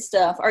kid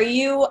stuff.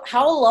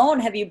 How alone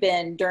have you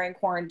been during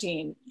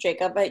quarantine,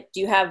 Jacob? Do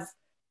you have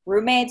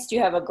roommates? Do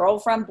you have a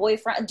girlfriend,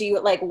 boyfriend? Do you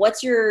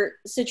what's your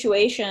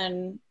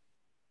situation?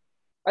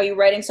 Are you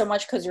writing so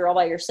much because you're all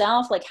by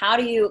yourself? How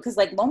do you, because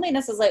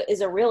loneliness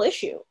is a real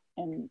issue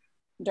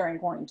during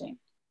quarantine.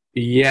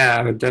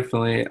 Yeah,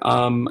 definitely.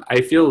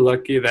 I feel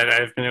lucky that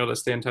I've been able to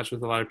stay in touch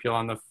with a lot of people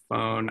on the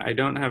phone. I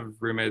don't have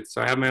roommates,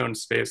 so I have my own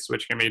space,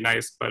 which can be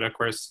nice. But of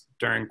course,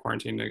 during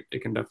quarantine,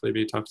 it can definitely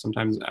be tough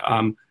sometimes.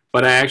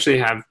 But I actually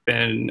have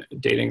been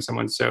dating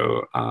someone,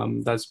 so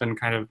that's been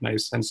kind of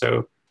nice. And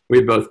so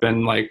we've both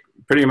been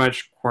pretty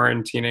much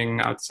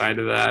quarantining outside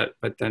of that,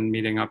 but then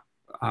meeting up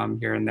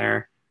here and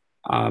there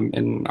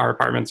in our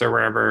apartments or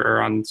wherever,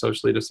 or on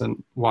socially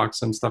distant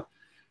walks and stuff.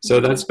 So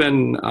that's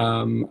been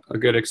a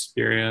good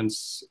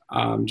experience,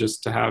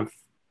 just to have,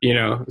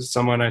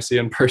 someone I see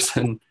in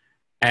person.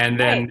 And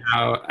then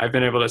now I've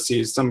been able to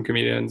see some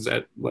comedians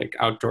at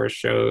outdoor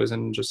shows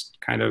and just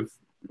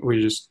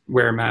we just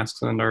wear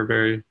masks and are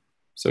very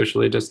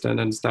socially distant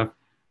and stuff.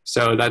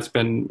 So that's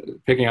been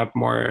picking up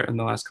more in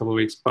the last couple of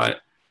weeks. But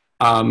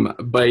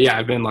yeah,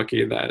 I've been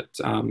lucky that,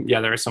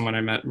 there was someone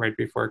I met right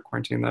before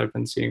quarantine that I've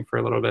been seeing for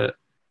a little bit.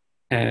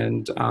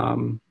 And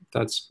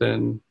that's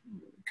been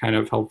kind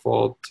of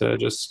helpful to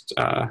just,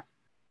 I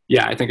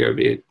think it would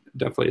be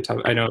definitely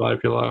tough. I know a lot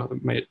of people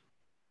might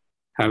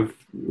have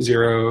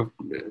zero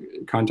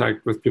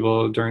contact with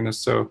people during this.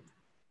 So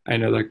I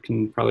know that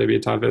can probably be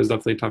tough. It was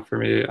definitely tough for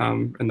me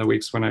in the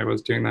weeks when I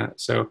was doing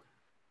that. So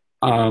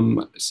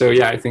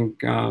I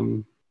think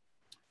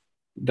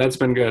that's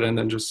been good. And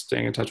then just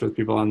staying in touch with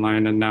people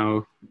online and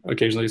now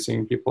occasionally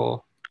seeing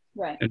people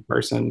in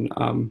person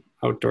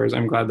outdoors.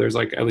 I'm glad there's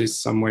at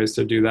least some ways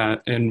to do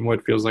that in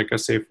what feels like a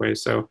safe way.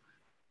 So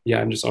yeah,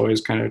 I'm just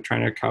always kind of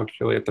trying to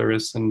calculate the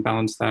risks and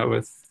balance that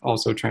with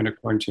also trying to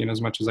quarantine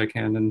as much as I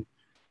can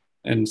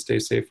and stay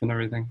safe and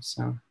everything.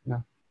 So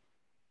yeah.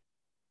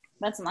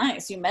 That's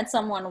nice. You met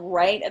someone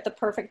right at the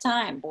perfect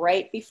time,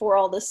 right before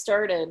all this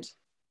started.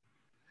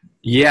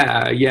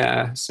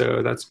 Yeah.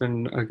 So that's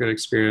been a good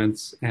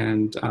experience,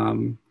 and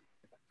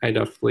I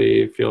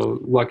definitely feel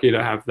lucky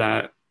to have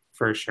that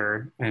for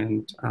sure.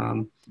 And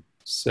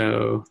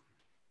so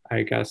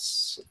I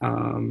guess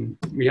well,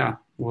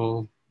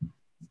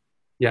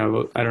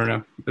 I don't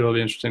know. It'll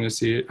be interesting to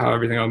see how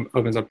everything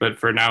opens up. But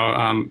for now,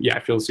 I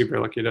feel super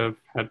lucky to have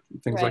had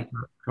things like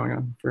that going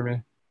on for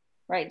me.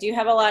 Right. Do you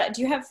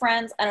have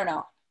friends? I don't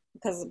know.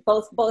 Because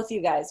both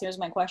you guys, here's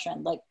my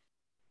question. Like,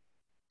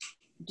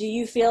 do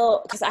you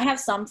feel, because I have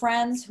some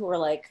friends who are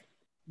like,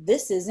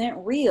 this isn't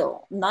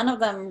real. None of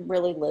them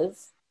really live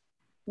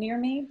near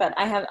me, but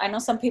I know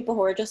some people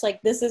who are just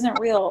like, this isn't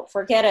real.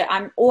 Forget it.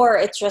 Or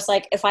it's just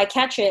like, if I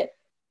catch it,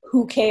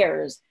 who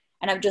cares?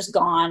 And I've just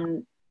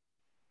gone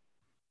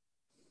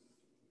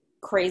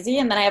crazy.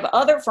 And then I have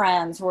other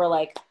friends who are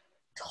like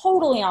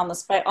totally on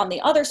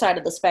the other side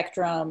of the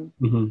spectrum,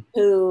 mm-hmm.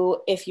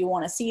 who, if you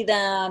want to see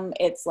them,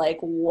 it's like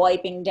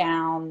wiping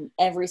down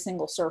every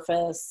single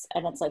surface,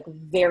 and it's like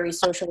very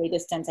socially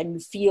distanced, and you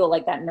feel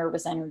like that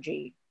nervous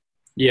energy.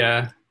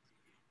 Yeah.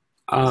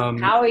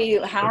 How are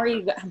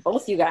you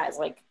both you guys,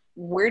 like,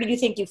 where do you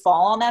think you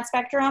fall on that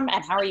spectrum,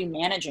 and how are you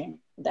managing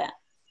that?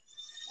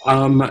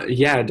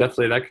 Yeah,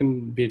 definitely. That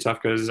can be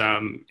tough because,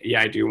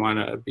 I do want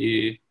to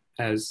be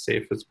as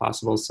safe as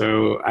possible.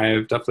 So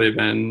I've definitely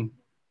been,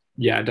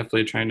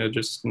 definitely trying to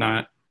just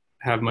not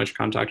have much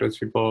contact with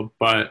people.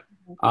 But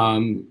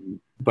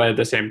at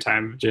the same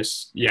time,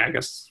 just, I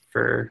guess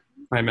for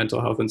my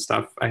mental health and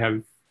stuff,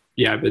 I've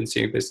been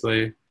seeing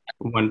basically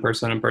one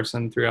person in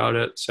person throughout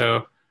it.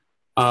 So,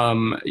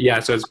 so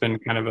it's been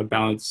kind of a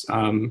balance.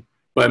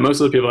 But most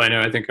of the people I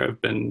know, I think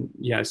have been,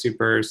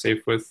 super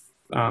safe with,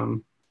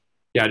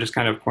 just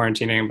kind of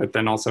quarantining, but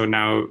then also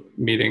now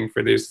meeting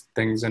for these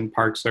things in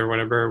parks or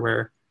whatever,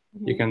 where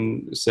you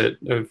can sit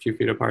a few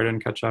feet apart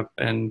and catch up.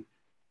 And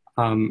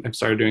I've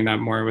started doing that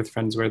more with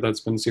friends, where that's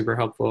been super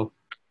helpful.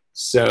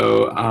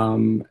 So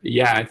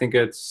I think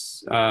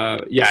it's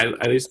at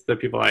least the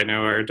people I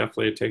know are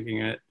definitely taking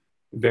it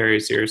very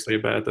seriously,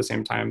 but at the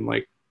same time,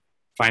 like,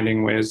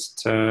 finding ways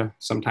to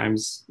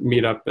sometimes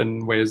meet up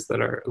in ways that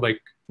are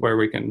like where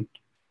we can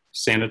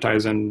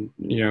sanitize and,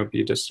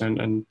 be distant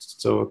and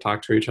still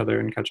talk to each other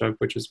and catch up,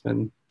 which has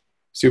been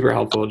super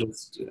helpful,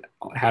 just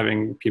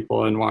having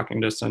people in walking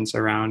distance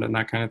around and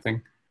that kind of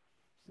thing.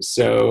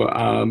 So,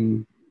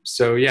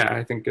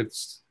 I think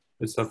it's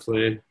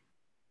definitely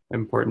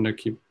important to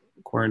keep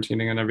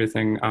quarantining and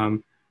everything.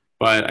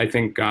 But I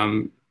think,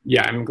 I'm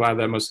glad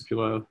that most of the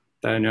people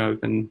that I know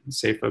have been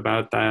safe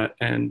about that,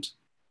 and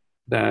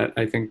that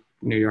I think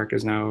New York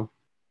has now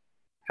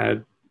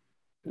had,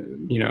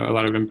 a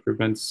lot of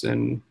improvements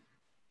in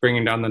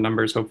bringing down the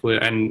numbers, hopefully,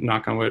 and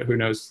knock on wood, who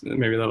knows,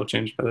 maybe that'll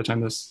change by the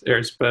time this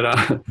airs. But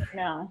I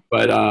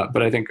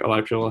think a lot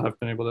of people have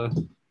been able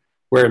to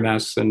wear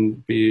masks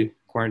and be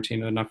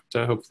quarantined enough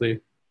to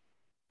hopefully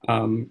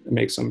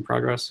make some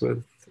progress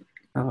with,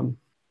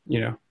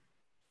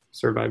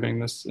 surviving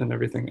this and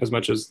everything, as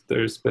much as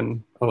there's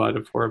been a lot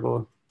of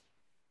horrible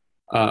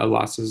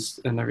losses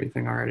and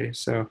everything already.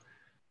 So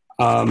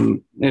I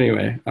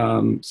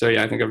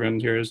think everyone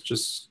here is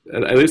just,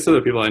 at least to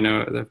the people I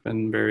know, they've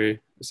been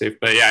very safe.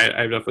 But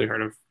I've definitely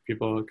heard of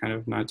people kind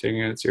of not taking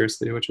it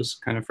seriously, which is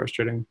kind of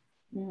frustrating,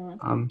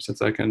 since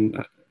that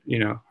can,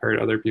 hurt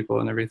other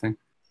people and everything.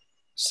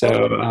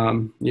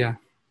 So,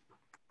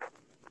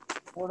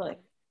 Totally.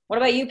 What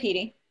about you,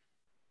 Petey?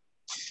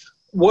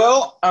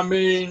 Well, I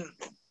mean,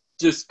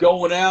 just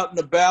going out and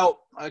about,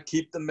 I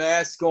keep the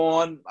mask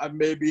on. I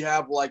maybe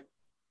have like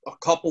a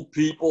couple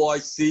people I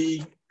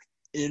see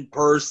in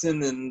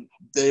person, and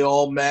they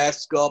all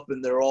mask up,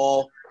 and they're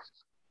all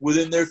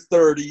within their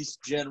 30s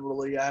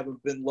generally. I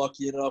haven't been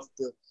lucky enough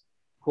to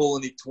pull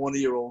any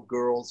 20-year-old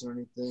girls or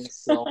anything.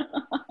 So,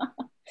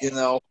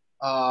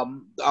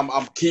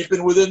 I'm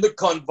keeping within the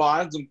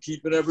confines. I'm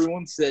keeping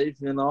everyone safe,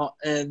 and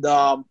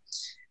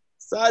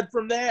aside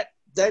from that,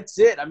 that's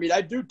it. I mean,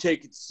 I do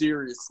take it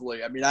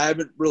seriously. I mean, I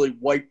haven't really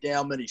wiped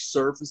down many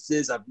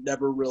surfaces. I've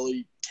never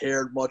really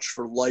cared much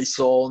for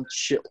Lysol and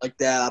shit like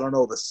that. I don't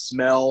know the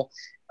smell.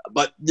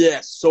 But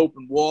soap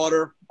and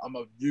water. I'm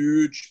a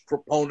huge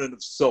proponent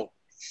of soap.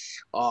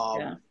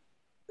 I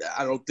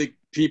don't think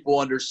people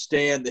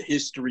understand the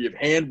history of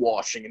hand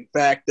washing. In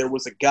fact, there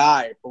was a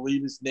guy, I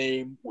believe his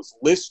name was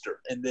Lister,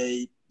 and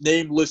they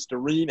named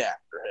Listerine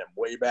after him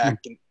way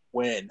back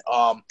when.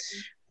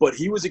 But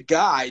he was a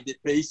guy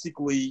that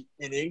basically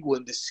in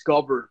England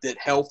discovered that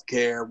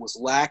healthcare was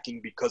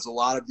lacking because a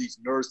lot of these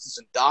nurses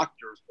and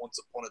doctors once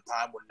upon a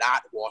time were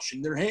not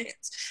washing their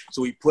hands.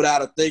 So he put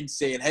out a thing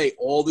saying, hey,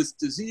 all this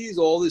disease,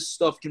 all this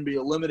stuff can be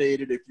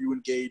eliminated if you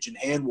engage in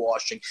hand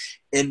washing.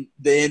 And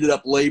they ended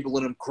up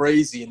labeling him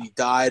crazy, and he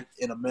died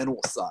in a mental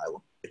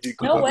asylum.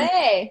 No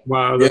way.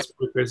 Wow, that's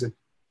pretty crazy.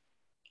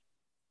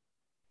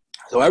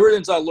 So ever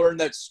since I learned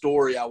that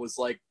story, I was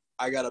like,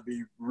 I gotta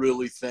be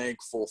really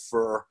thankful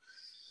for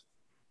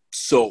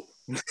soap.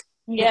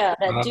 Yeah,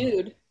 that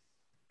dude,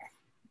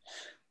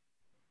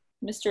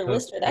 Mr.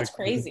 Lister. That's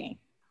crazy.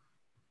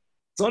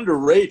 It's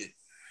underrated.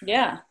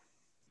 Yeah.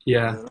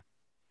 Yeah.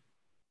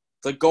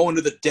 It's like going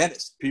to the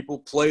dentist. People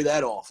play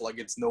that off like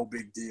it's no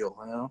big deal,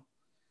 you know?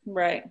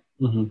 Right.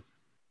 Mm-hmm.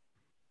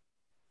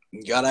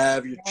 You gotta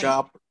have your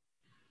chopper.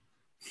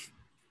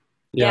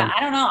 Yeah, I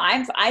don't know.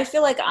 I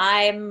feel like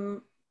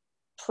I'm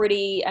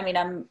pretty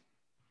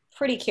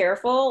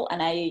careful,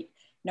 and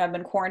I've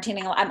been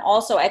quarantining. I'm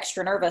also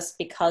extra nervous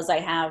because I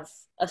have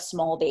a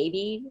small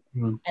baby,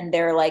 and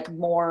they're like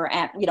more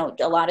at,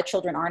 a lot of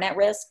children aren't at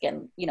risk,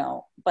 and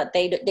but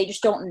they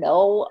just don't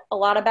know a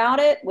lot about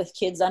it with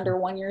kids under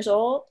 1 year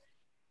old.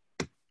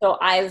 So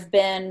I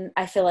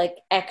feel like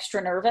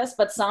extra nervous,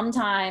 but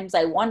sometimes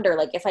I wonder,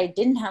 like, if I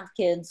didn't have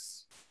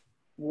kids,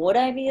 would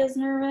I be as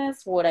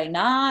nervous? Would I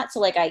not?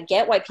 So like, I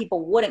get why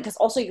people wouldn't, because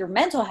also your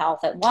mental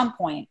health at one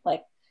point,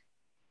 like,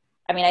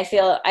 I mean, I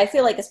feel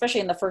like,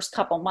 especially in the first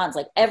couple months,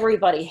 like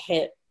everybody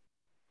hit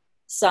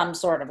some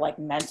sort of like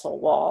mental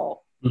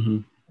wall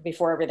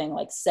before everything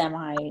like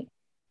semi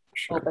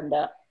opened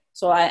up.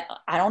 So I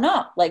don't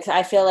know. Like,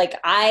 I feel like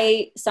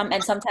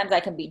sometimes I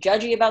can be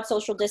judgy about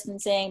social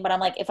distancing, but I'm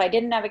like, if I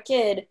didn't have a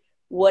kid,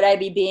 would I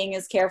be being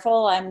as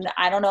careful?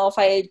 I don't know if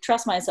I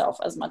trust myself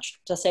as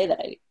much to say that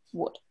I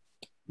would,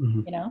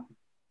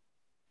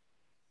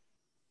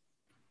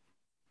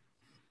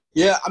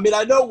 Yeah, I mean,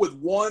 I know with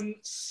one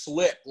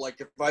slip,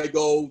 like if I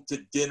go to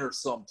dinner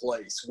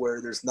someplace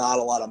where there's not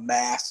a lot of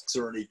masks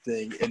or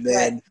anything, and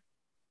then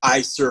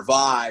I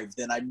survive,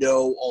 then I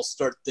know I'll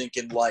start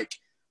thinking like,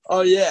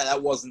 oh yeah,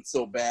 that wasn't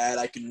so bad.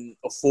 I can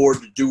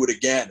afford to do it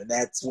again. And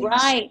that's when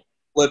you're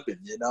flipping,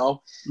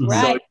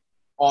 Right. So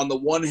on the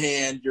one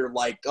hand, you're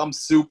like, I'm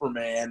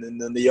Superman.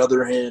 And then the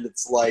other hand,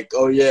 it's like,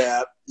 oh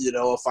yeah,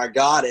 if I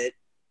got it,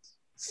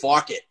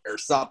 fuck it or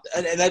something.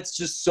 And that's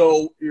just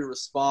so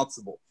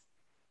irresponsible.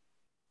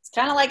 It's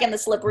kind of like in the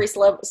slippery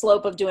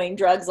slope of doing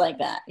drugs like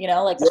that,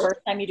 like the first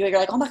time you do it, you're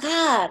like, oh my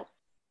God.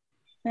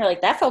 And you're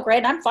like, that felt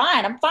great. I'm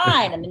fine.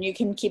 And then you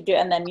can keep doing,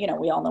 and then,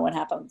 we all know what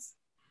happens.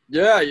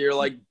 Yeah, you're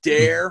like,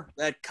 Dare,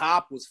 that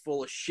cop was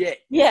full of shit.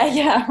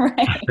 Yeah,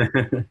 right.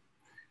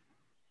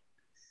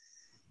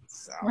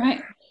 So,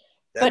 right.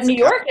 But New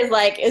York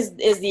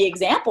is the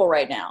example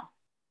right now.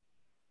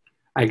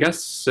 I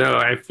guess so.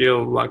 I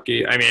feel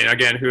lucky. I mean,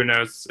 again, who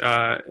knows?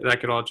 That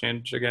could all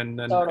change again.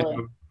 And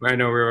totally. I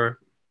know we were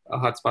a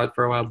hotspot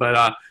for a while, but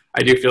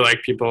I do feel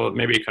like people,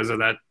 maybe because of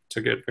that,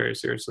 took it very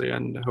seriously,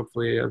 and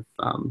hopefully, and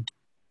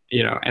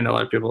a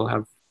lot of people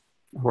have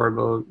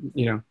horrible,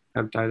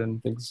 have died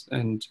and things.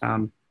 And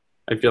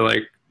I feel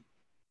like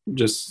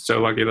just so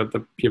lucky that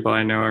the people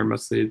I know are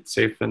mostly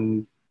safe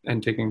and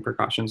taking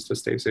precautions to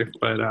stay safe.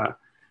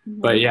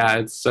 But yeah,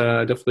 it's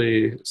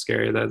definitely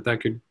scary that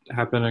could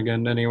happen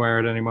again anywhere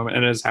at any moment.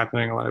 And it is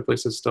happening a lot of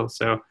places still.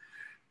 So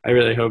I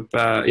really hope,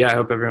 I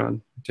hope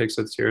everyone takes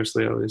it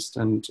seriously at least,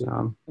 and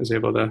is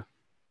able to,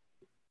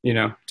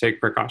 take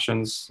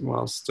precautions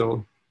while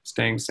still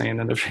staying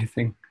sane and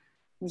everything.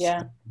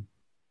 Yeah.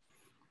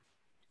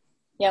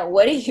 Yeah.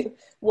 What have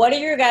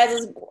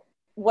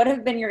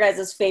been your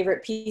guys'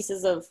 favorite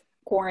pieces of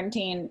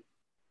quarantine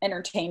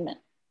entertainment?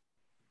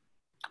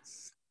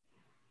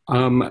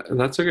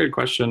 That's a good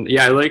question.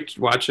 Yeah, I liked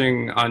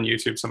watching on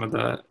YouTube some of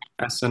the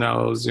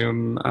SNL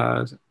Zoom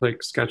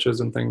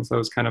sketches and things. That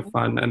was kind of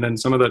fun. And then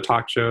some of the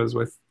talk shows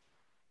with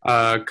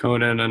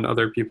Conan and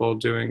other people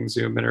doing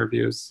Zoom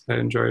interviews. I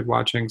enjoyed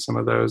watching some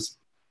of those.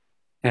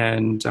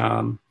 And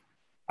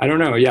I don't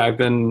know. Yeah, I've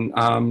been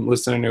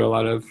listening to a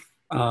lot of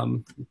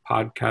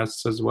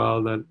podcasts as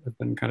well that have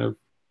been kind of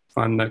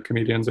fun that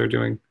comedians are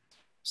doing.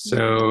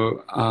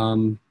 So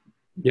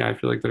yeah, I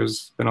feel like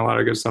there's been a lot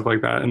of good stuff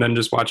like that. And then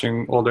just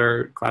watching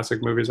older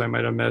classic movies I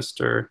might have missed,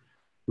 or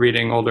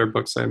reading older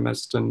books I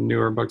missed and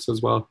newer books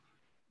as well.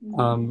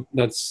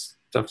 That's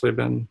definitely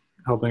been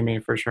helping me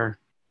for sure.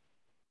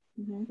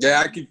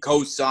 Yeah, I could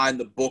co-sign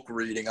the book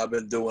reading. I've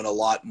been doing a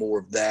lot more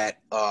of that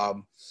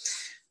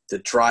to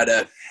try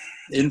to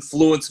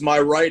influence my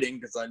writing,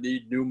 because I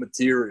need new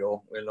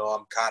material.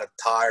 I'm kind of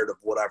tired of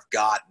what I've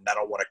got, and I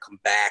don't want to come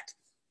back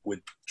with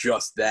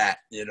just that,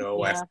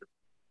 after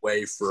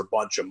way for a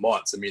bunch of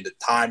months. I mean, the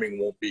timing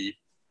won't be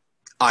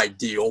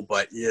ideal,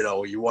 but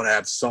you want to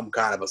have some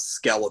kind of a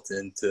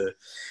skeleton to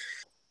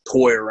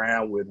toy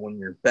around with when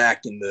you're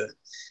back in the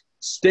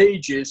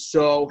stages.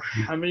 So,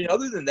 I mean,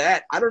 other than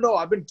that, I don't know.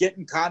 I've been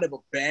getting kind of a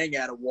bang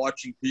out of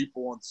watching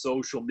people on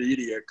social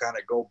media kind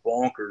of go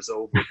bonkers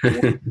over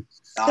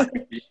not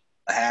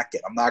hack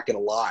it. I'm not going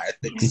to lie. I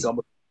think some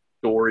of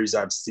the stories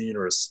I've seen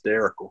are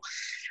hysterical.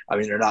 I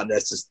mean, they're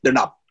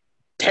not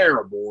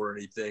terrible or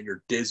anything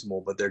or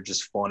dismal, but they're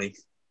just funny.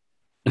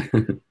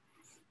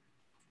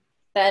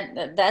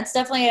 That's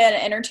definitely an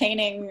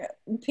entertaining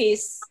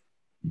piece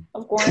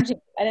of quarantine.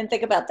 I didn't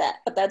think about that,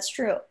 but that's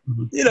true.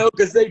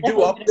 Because they do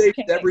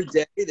updates every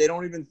day. They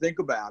don't even think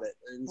about it.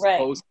 They just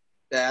post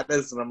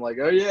status, and I'm like,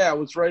 oh yeah, I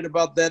was right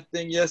about that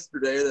thing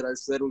yesterday that I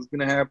said was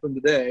going to happen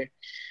today.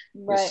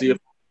 We'll see if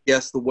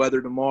guess the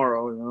weather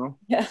tomorrow, you know.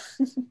 Yeah.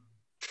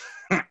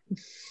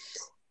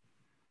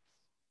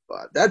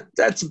 But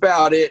that's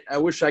about it. I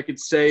wish I could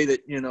say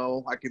that, you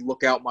know, I could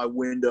look out my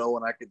window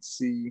and I could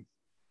see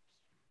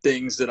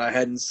things that I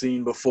hadn't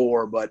seen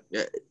before, but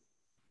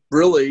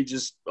really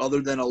just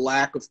other than a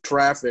lack of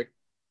traffic,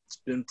 it's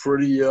been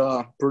pretty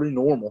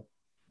normal.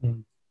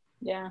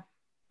 Yeah.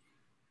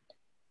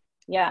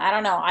 Yeah, I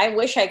don't know. I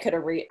wish I could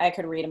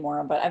read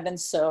more, but I've been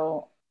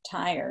so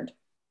tired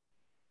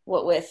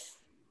with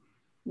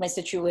my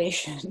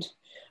situation.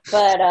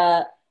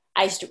 But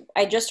I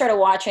just started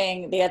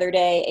watching the other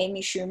day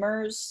Amy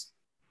Schumer's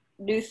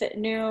new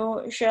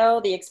show,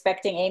 The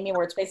Expecting Amy,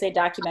 where it's basically a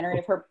documentary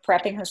of her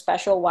prepping her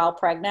special while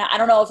pregnant. I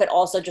don't know if it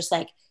also just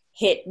like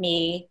hit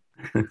me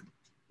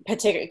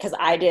particularly because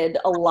I did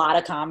a lot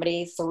of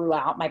comedy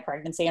throughout my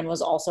pregnancy and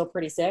was also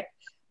pretty sick.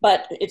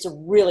 But it's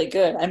really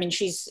good. I mean,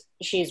 she's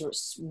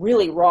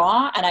really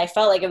raw, and I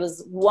felt like it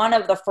was one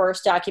of the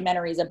first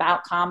documentaries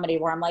about comedy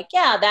where I'm like,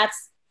 yeah,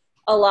 that's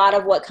a lot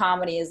of what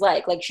comedy is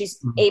like. Like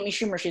she's Amy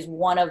Schumer, she's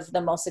one of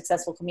the most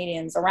successful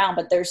comedians around,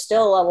 but there's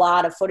still a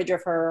lot of footage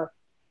of her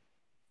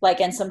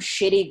like in some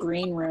shitty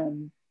green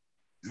room,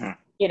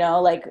 you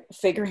know, like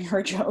figuring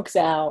her jokes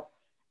out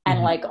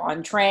and like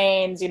on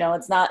trains, you know,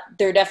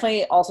 there are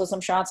definitely also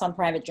some shots on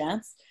private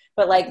jets.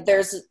 But like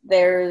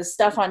there's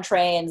stuff on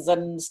trains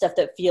and stuff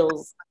that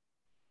feels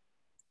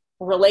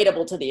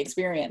relatable to the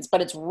experience,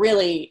 but it's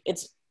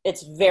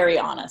very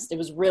honest.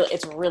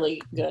 It's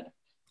really good.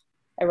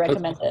 I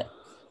recommend it.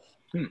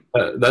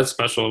 That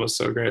special was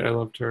so great. I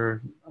loved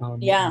her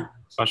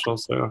special,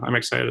 so I'm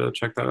excited to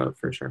check that out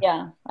for sure.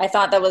 Yeah, I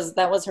thought that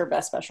was her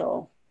best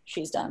special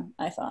she's done,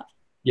 I thought.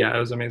 Yeah, it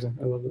was amazing.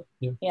 I love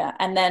it. Yeah,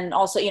 and then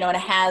also, you know, and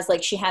it has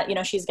like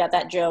she's got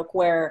that joke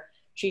where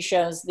she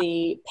shows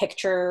the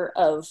picture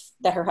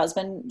that her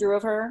husband drew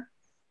of her,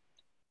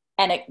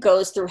 and it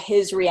goes through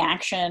his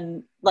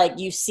reaction. Like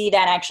you see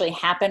that actually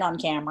happen on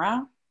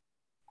camera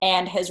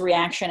and his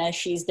reaction as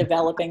she's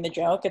developing the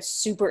joke. It's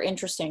super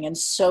interesting and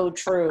so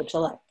true to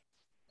like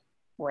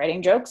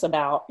writing jokes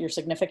about your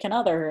significant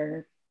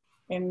other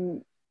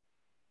in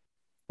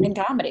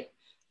comedy.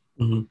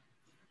 Mm-hmm.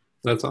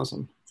 That's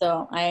awesome.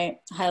 So I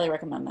highly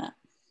recommend that.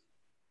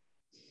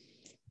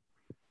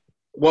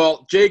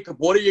 Well, Jacob,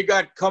 what do you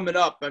got coming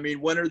up? I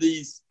mean, when are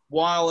these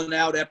Wild 'N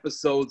Out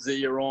episodes that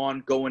you're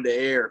on going to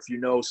air? If you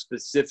know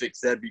specifics,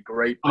 that'd be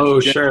great. Oh,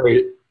 sure.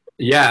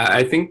 Yeah,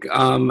 I think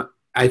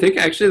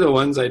actually the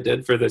ones I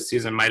did for this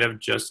season might have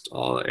just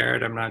all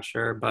aired. I'm not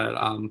sure,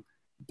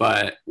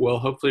 but we'll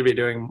hopefully be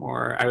doing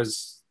more. I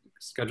was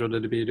scheduled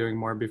to be doing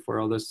more before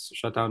all this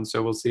shutdown,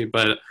 so we'll see.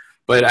 But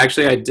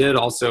actually, I did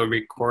also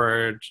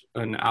record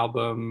an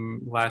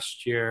album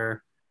last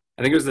year.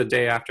 I think it was the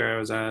day after I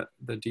was at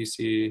the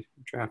DC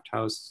Draft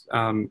House,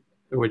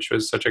 which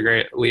was such a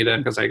great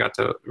lead-in because I got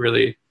to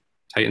really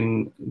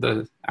tighten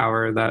the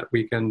hour that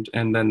weekend.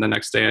 And then the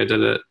next day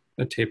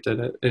I taped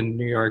it in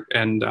New York,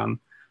 and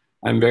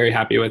I'm very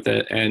happy with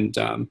it. And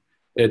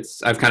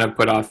I've kind of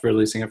put off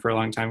releasing it for a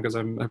long time because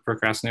I'm a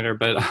procrastinator,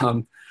 but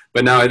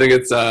now I think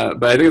it's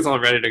all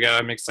ready to go.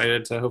 I'm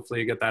excited to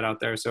hopefully get that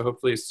out there. So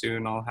hopefully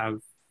soon I'll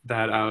have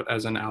that out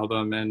as an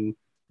album and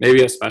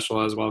maybe a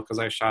special as well, because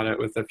I shot it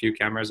with a few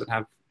cameras and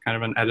have kind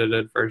of an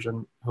edited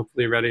version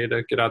hopefully ready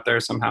to get out there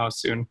somehow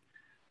soon.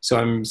 So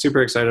I'm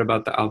super excited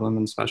about the album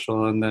and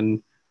special. And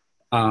then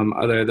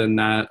other than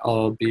that,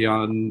 I'll be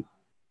on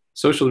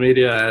social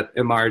media at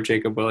MR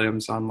Jacob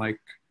Williams on like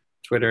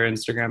Twitter,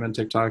 Instagram, and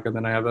TikTok. And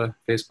then I have a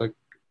Facebook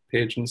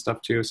page and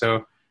stuff too. So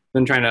I've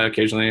been trying to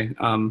occasionally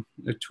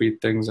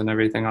tweet things and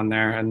everything on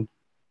there and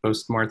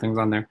post more things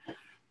on there.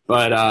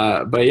 But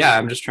yeah,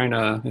 I'm just trying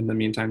to, in the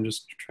meantime,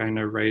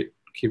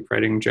 keep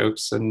writing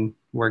jokes and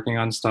working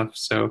on stuff.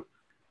 So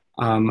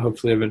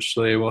hopefully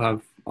eventually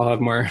I'll have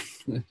more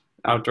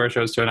outdoor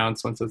shows to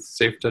announce once it's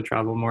safe to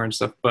travel more and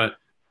stuff. But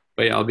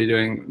yeah, I'll be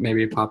doing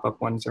maybe pop-up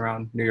ones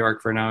around New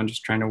York for now and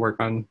just trying to work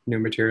on new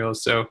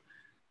materials.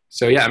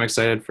 So yeah, I'm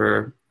excited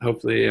for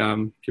hopefully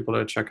people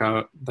to check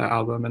out the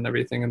album and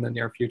everything in the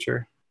near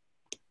future.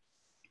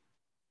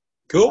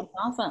 Cool.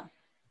 That's awesome.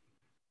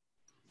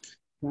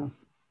 Yeah.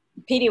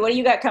 Petey, what do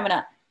you got coming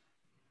up?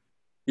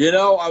 You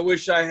know, I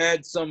wish I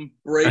had some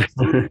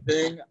breakthrough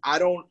thing. I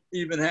don't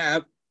even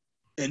have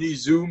any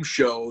Zoom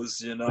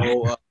shows, you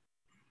know.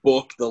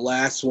 Book. The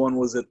last one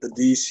was at the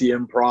DC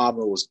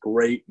Improv. It was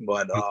great,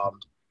 but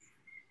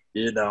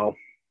you know,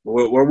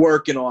 we're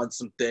working on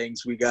some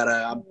things.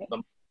 I'm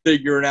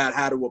figuring out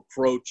how to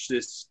approach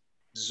this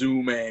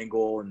Zoom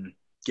angle and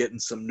getting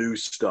some new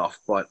stuff.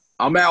 But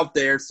I'm out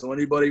there, so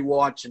anybody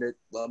watching it,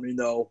 let me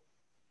know.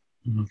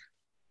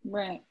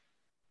 Right.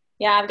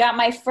 Yeah, I've got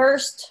my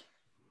first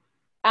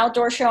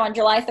outdoor show on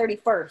July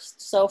 31st.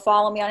 So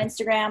follow me on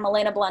Instagram,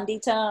 Elena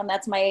Blondita, and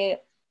that's going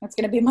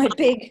to be my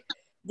big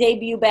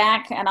debut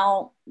back, and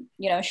I'll,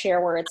 you know,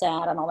 share where it's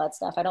at and all that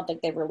stuff. I don't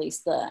think they've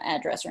released the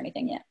address or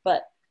anything yet,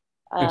 but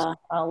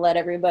I'll let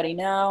everybody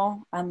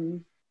know.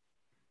 I'm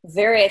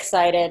very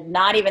excited,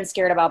 not even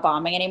scared about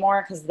bombing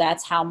anymore because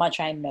that's how much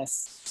I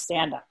miss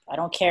stand-up. I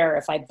don't care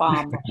if I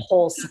bomb the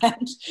whole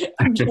set.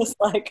 I'm just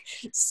like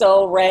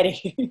so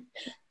ready.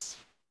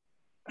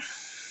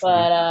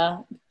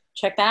 But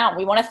check that out.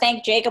 We want to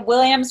thank Jacob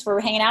Williams for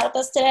hanging out with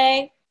us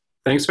today.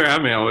 Thanks for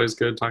having me. Always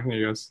good talking to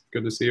you guys.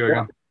 Good to see you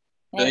again.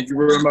 Thank you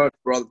very much,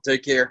 brother.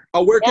 Take care.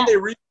 Oh, where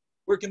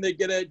can they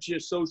get at your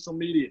social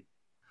media?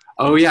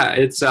 Oh yeah,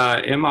 it's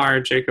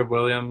MR Jacob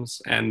Williams,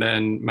 and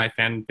then my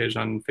fan page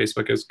on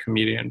Facebook is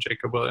Comedian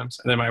Jacob Williams,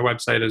 and then my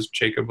website is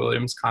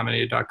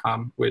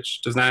jacobwilliamscomedy.com,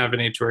 which does not have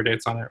any tour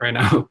dates on it right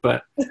now,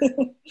 but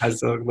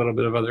has a little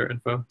bit of other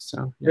info.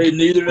 So yeah. Hey,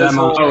 neither does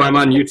I'm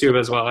on YouTube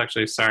as well.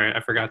 Actually, sorry, I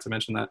forgot to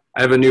mention that.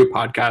 I have a new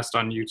podcast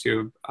on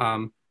YouTube.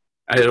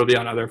 It'll be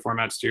on other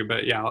formats too,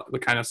 but yeah,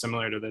 kind of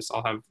similar to this.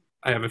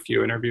 I have a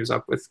few interviews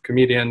up with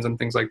comedians and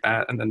things like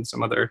that, and then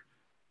some other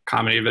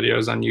comedy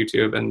videos on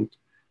YouTube, and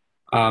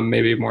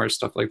maybe more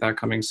stuff like that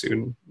coming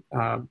soon.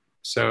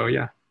 So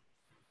yeah.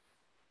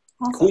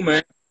 Awesome. Cool,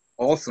 man.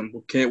 Awesome.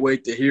 We can't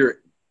wait to hear it.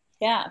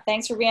 Yeah.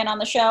 Thanks for being on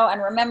the show.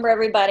 And remember,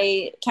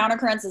 everybody,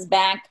 Countercurrents is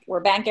back.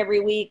 We're back every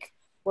week.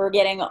 We're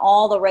getting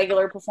all the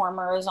regular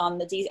performers on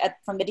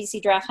from the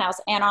DC Draft House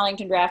and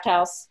Arlington Draft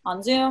House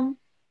on Zoom.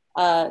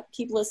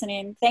 Keep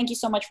listening. Thank you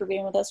so much for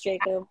being with us,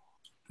 Jacob.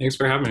 Thanks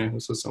for having me.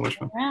 This was so much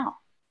fun. Oh,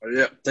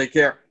 yeah. Take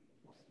care.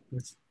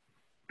 Thanks.